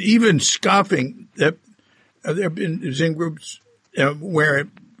even scoffing that there have been Zen groups where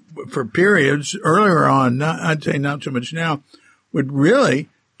for periods earlier on, I'd say not so much now, would really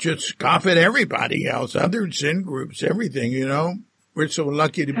just scoff at everybody else, other Zen groups, everything, We're so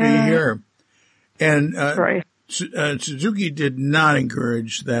lucky to be here. And Suzuki did not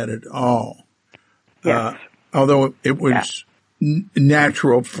encourage that at all. Yes. Although it was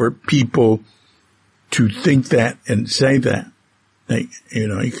natural for people to think that and say that. He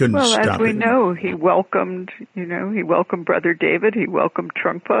couldn't stop it. Well, as we know, he welcomed Brother David, he welcomed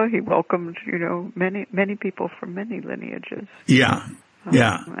Trungpa, he welcomed, many people from many lineages. Yeah.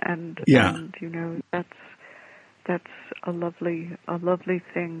 And that's a lovely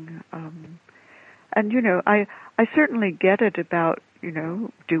thing. And, I certainly get it about,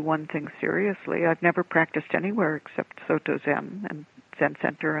 do one thing seriously. I've never practiced anywhere except Soto Zen and Zen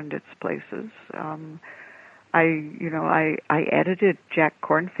Center and its places. I edited Jack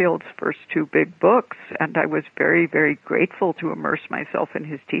Kornfield's first two big books, and I was very, very grateful to immerse myself in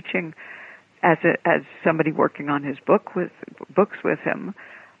his teaching as somebody working on his books with him.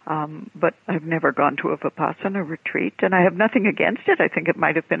 But I've never gone to a Vipassana retreat, and I have nothing against it. I think it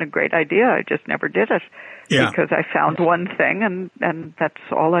might have been a great idea. I just never did it because I found one thing, and that's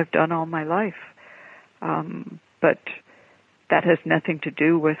all I've done all my life. But that has nothing to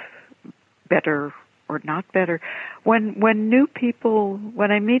do with better or not better. When I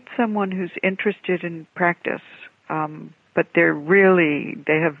meet someone who's interested in practice, but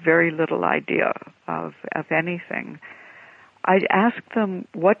they have very little idea of anything, I'd ask them,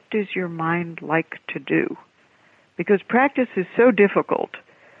 what does your mind like to do? Because practice is so difficult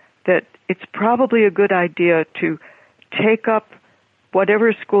that it's probably a good idea to take up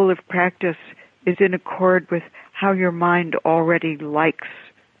whatever school of practice is in accord with how your mind already likes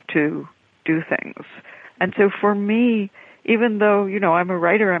to do things. And so for me, even though, I'm a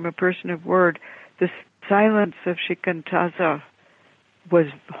writer, I'm a person of word, the silence of Shikantaza was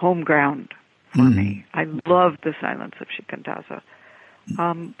home ground for me. I love the silence of Shikantaza.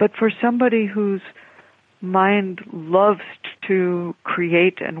 But for somebody whose mind loves to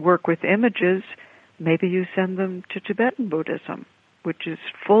create and work with images, maybe you send them to Tibetan Buddhism, which is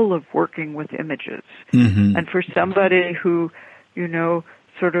full of working with images. And for somebody who,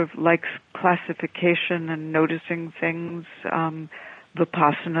 sort of likes classification and noticing things,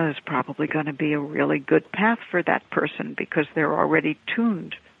 Vipassana is probably going to be a really good path for that person because they're already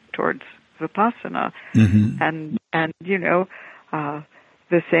tuned towards Vipassana. And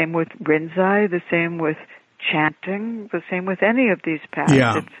the same with Rinzai, the same with chanting, the same with any of these paths.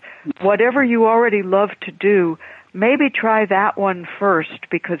 It's whatever you already love to do, maybe try that one first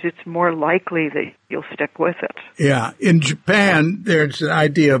because it's more likely that you'll stick with it. Yeah. In Japan, there's an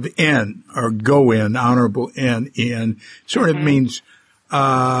idea of en, or go-in, honorable en. Sort of means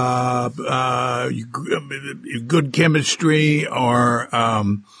good chemistry or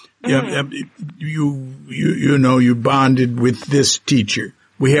you bonded with this teacher.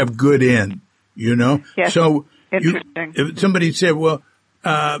 We have good en, Yes. So interesting. If somebody said, well,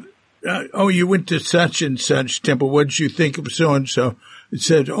 you went to such and such temple. What did you think of so and so? It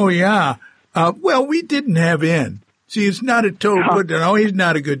said, oh yeah. Well, we didn't have in. See, it's not a total good. No, he's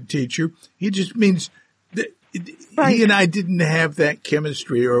not a good teacher. He just means that he and I didn't have that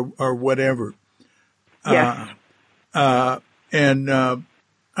chemistry or whatever. Yes. I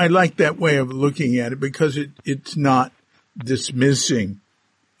like that way of looking at it because it's not dismissing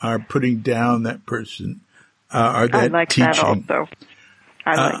or putting down that person or that I like teaching. That also.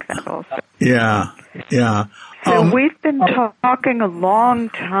 I like that also. Yeah. So we've been talking a long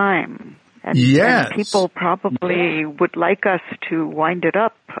time. And, yes. And people probably would like us to wind it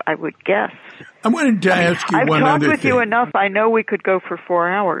up, I would guess. I wanted to ask you one other thing. I've talked with you enough. I know we could go for 4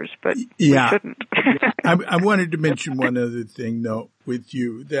 hours, but we shouldn't. I wanted to mention one other thing, though, with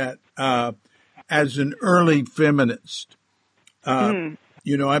you, that as an early feminist, I'm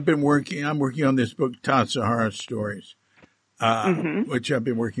working on this book, Tassajara Stories, which I've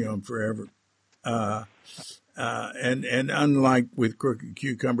been working on forever. And unlike with Crooked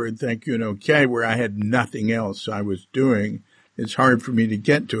Cucumber and Thank You and Okay, where I had nothing else I was doing, it's hard for me to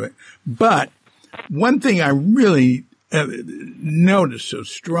get to it. But one thing I really noticed so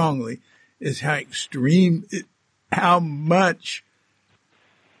strongly is how much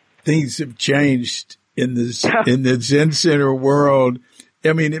things have changed in the Zen Center world.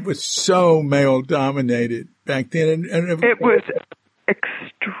 I mean, it was so male dominated back then. And it was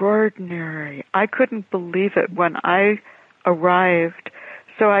extraordinary. I couldn't believe it when I arrived.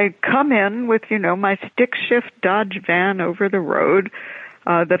 So I come in with, my stick shift Dodge van over the road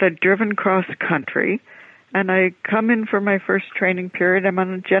that I'd driven cross country. And I come in for my first training period. I'm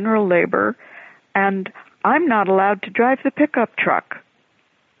on general labor, and I'm not allowed to drive the pickup truck.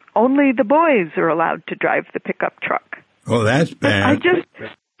 Only the boys are allowed to drive the pickup truck. Oh, that's bad. I just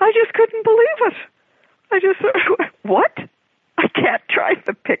couldn't believe it. What? I can't drive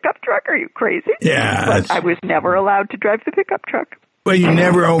the pickup truck? Are you crazy? Yeah. But I was never allowed to drive the pickup truck. Well, you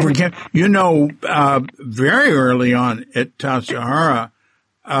never overcame. Very early on at Tassajara,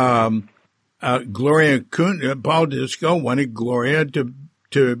 Gloria Kuhn, Paul Disco wanted Gloria to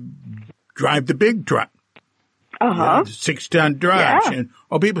drive the big truck. Uh-huh. 6-ton drive. Yeah. And,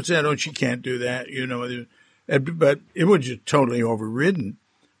 people said, she can't do that, but it was just totally overridden.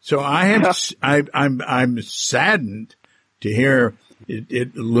 So I'm saddened to hear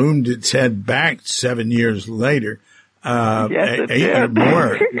it loomed its head back 7 years later. Yes, it did. Or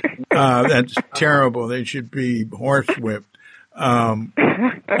more. That's terrible. They should be horsewhipped.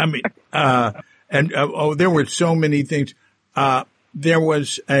 There were so many things. There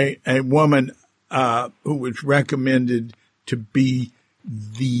was a woman who was recommended to be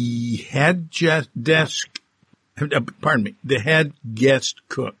the head guest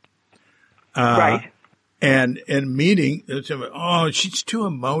cook. Right. And in a meeting, she's too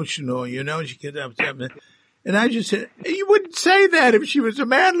emotional, she gets upset. And I just said, you wouldn't say that if she was a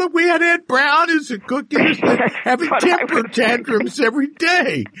man. Look, we had Ed Brown as a cook, having temper tantrums every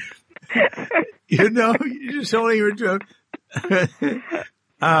day. You just only hear joke.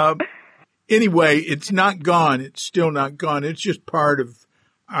 Anyway, it's not gone. It's still not gone. It's just part of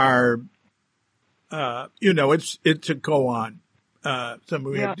our, it's a go-on, something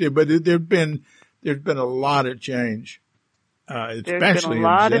we have to do. But there's been a lot of change. There's been a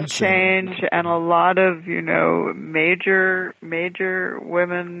lot of change and a lot of, major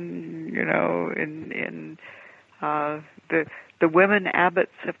women, in the women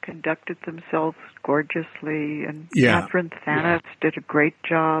abbots have conducted themselves gorgeously, and Catherine Thanis did a great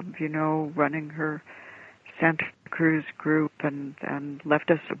job, running her Santa Cruz group and left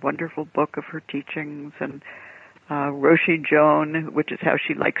us a wonderful book of her teachings, and Roshi Joan, which is how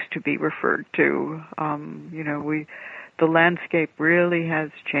she likes to be referred to, the landscape really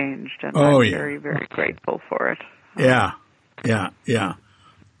has changed, and I'm very, very grateful for it. Yeah.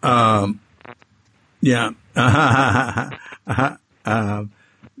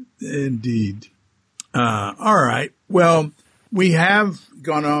 Indeed. All right. Well, we have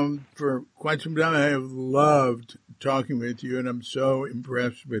gone on for quite some time. I have loved talking with you, and I'm so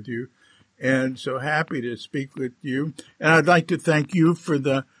impressed with you, and so happy to speak with you. And I'd like to thank you for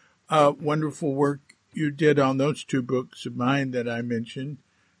the wonderful work you did on those 2 books of mine that I mentioned.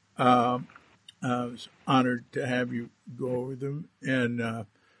 I was honored to have you go over them, and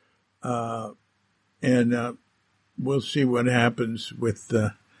we'll see what happens with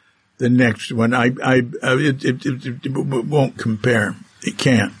the next one. It won't compare. It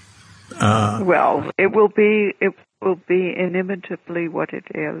can't. Well, it will be inimitably what it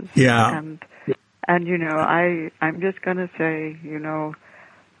is. Yeah. And I'm just going to say,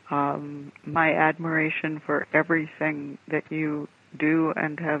 my admiration for everything that you do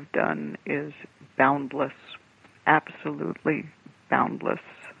and have done is boundless, absolutely boundless.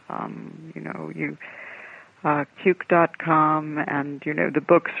 Cuke.com and, the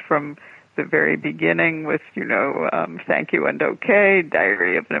books from the very beginning with, Thank You and Okay,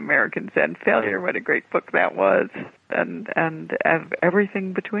 Diary of an American Zen Failure, what a great book that was, and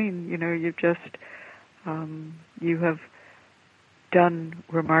everything between, you've just, you have done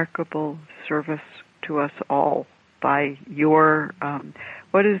remarkable service to us all by your,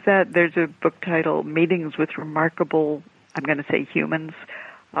 what is that? There's a book title, Meetings with Remarkable, I'm going to say humans.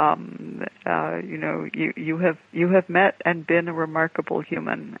 You have met and been a remarkable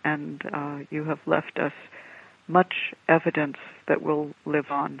human, and you have left us much evidence that will live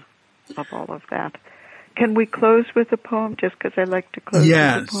on of all of that. Can we close with a poem, just because I like to close with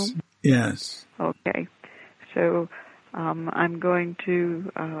a poem? Yes. Okay. So I'm going to,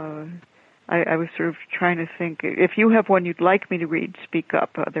 I was sort of trying to think, if you have one you'd like me to read, speak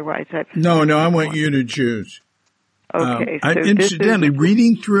up, otherwise I've... No, I want you to choose. Okay. So incidentally,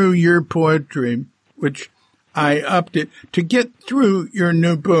 reading through your poetry, which I upped it, to get through your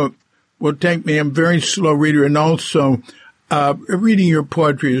new book will take me, I'm a very slow reader, and also reading your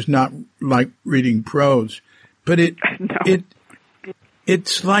poetry is not like reading prose, but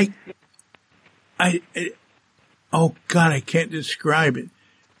it's like oh God, I can't describe it.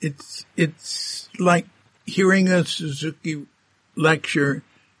 It's like hearing a Suzuki lecture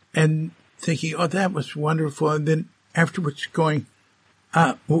and thinking, oh, that was wonderful. And then afterwards going,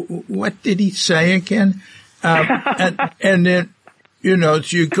 what did he say again? And then, so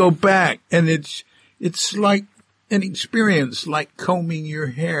you go back and it's like an experience, like combing your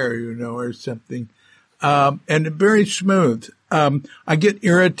hair, or something. And very smooth. I get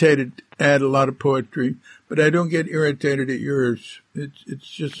irritated at a lot of poetry, but I don't get irritated at yours. It's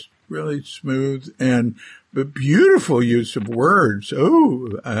just really smooth and but beautiful use of words.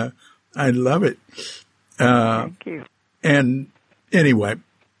 Oh, I love it. Thank you. And anyway,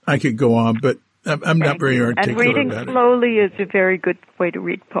 I could go on, but I'm not very articulate and reading about slowly is a very good way to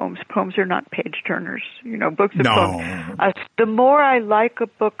read poems. Poems are not page turners, books of poems. The more I like a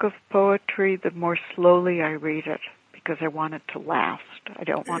book of poetry, the more slowly I read it because I want it to last. I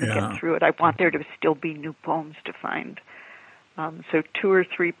don't want to get through it. I want there to still be new poems to find. So 2 or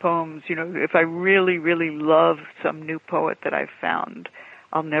 3 poems, if I really, really love some new poet that I've found,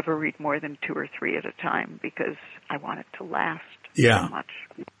 I'll never read more than 2 or 3 at a time because I want it to last so much.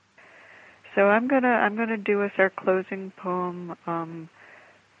 So I'm gonna do as our closing poem,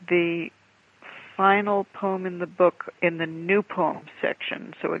 the final poem in the book in the new poem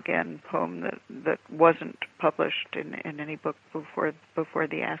section. So again, poem that wasn't published in any book before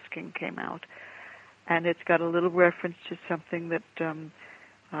the asking came out, and it's got a little reference to something that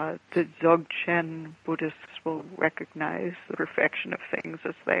the Dzogchen Buddhists will recognize. The perfection of things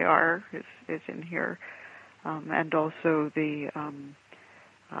as they are is in here, and also the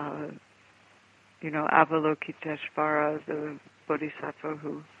Avalokiteshvara, the Bodhisattva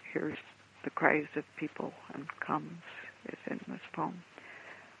who hears the cries of people and comes, is in this poem.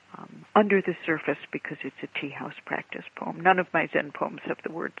 Under the surface, because it's a tea house practice poem. None of my Zen poems have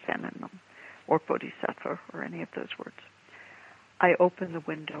the word Zen in them, or Bodhisattva, or any of those words. I open the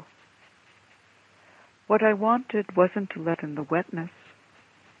window. What I wanted wasn't to let in the wetness.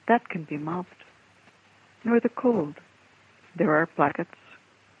 That can be mopped. Nor the cold. There are blankets.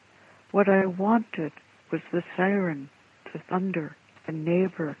 What I wanted was the siren, the thunder, the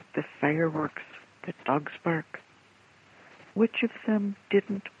neighbor, the fireworks, the dogs bark. Which of them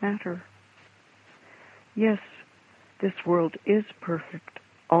didn't matter? Yes, this world is perfect,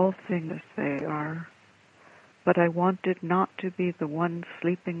 all things as they are. But I wanted not to be the one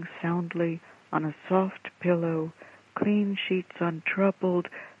sleeping soundly on a soft pillow, clean sheets untroubled,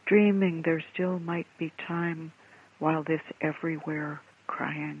 dreaming there still might be time while this everywhere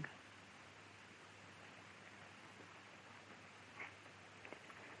crying.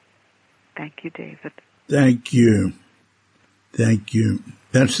 Thank you, David. Thank you. Thank you.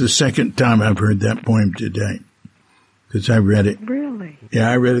 That's the second time I've heard that poem today because I read it. Really? Yeah,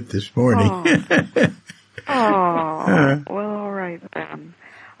 I read it this morning. Oh, well, all right then.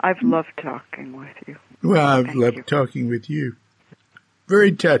 I've loved talking with you. Well, I've loved talking with you.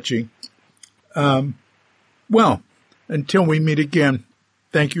 Very touching. Well, until we meet again,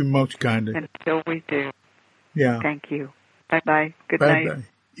 thank you most kindly. Until we do. Yeah. Thank you. Bye-bye. Good night. Bye-bye.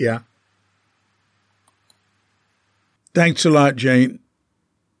 Yeah. Thanks a lot, Jane.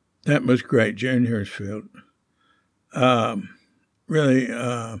 That was great, Jane Hirshfield. Really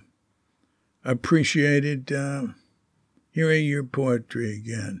appreciated hearing your poetry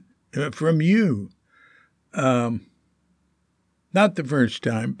again from you. Not the first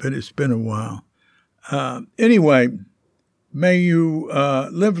time, but it's been a while. Anyway, may you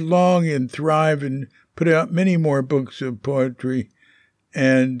live long and thrive and put out many more books of poetry.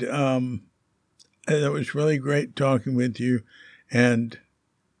 And it was really great talking with you. And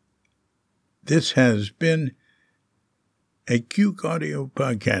this has been a Cuke Audio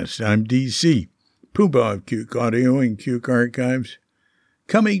podcast. I'm DC, Poobah of Cuke Audio and Cuke Archives,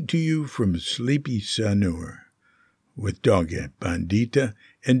 coming to you from sleepy Sanur with Dogette Bandita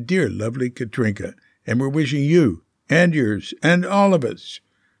and dear lovely Katrinka. And we're wishing you and yours and all of us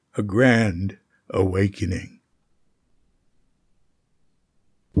a grand awakening.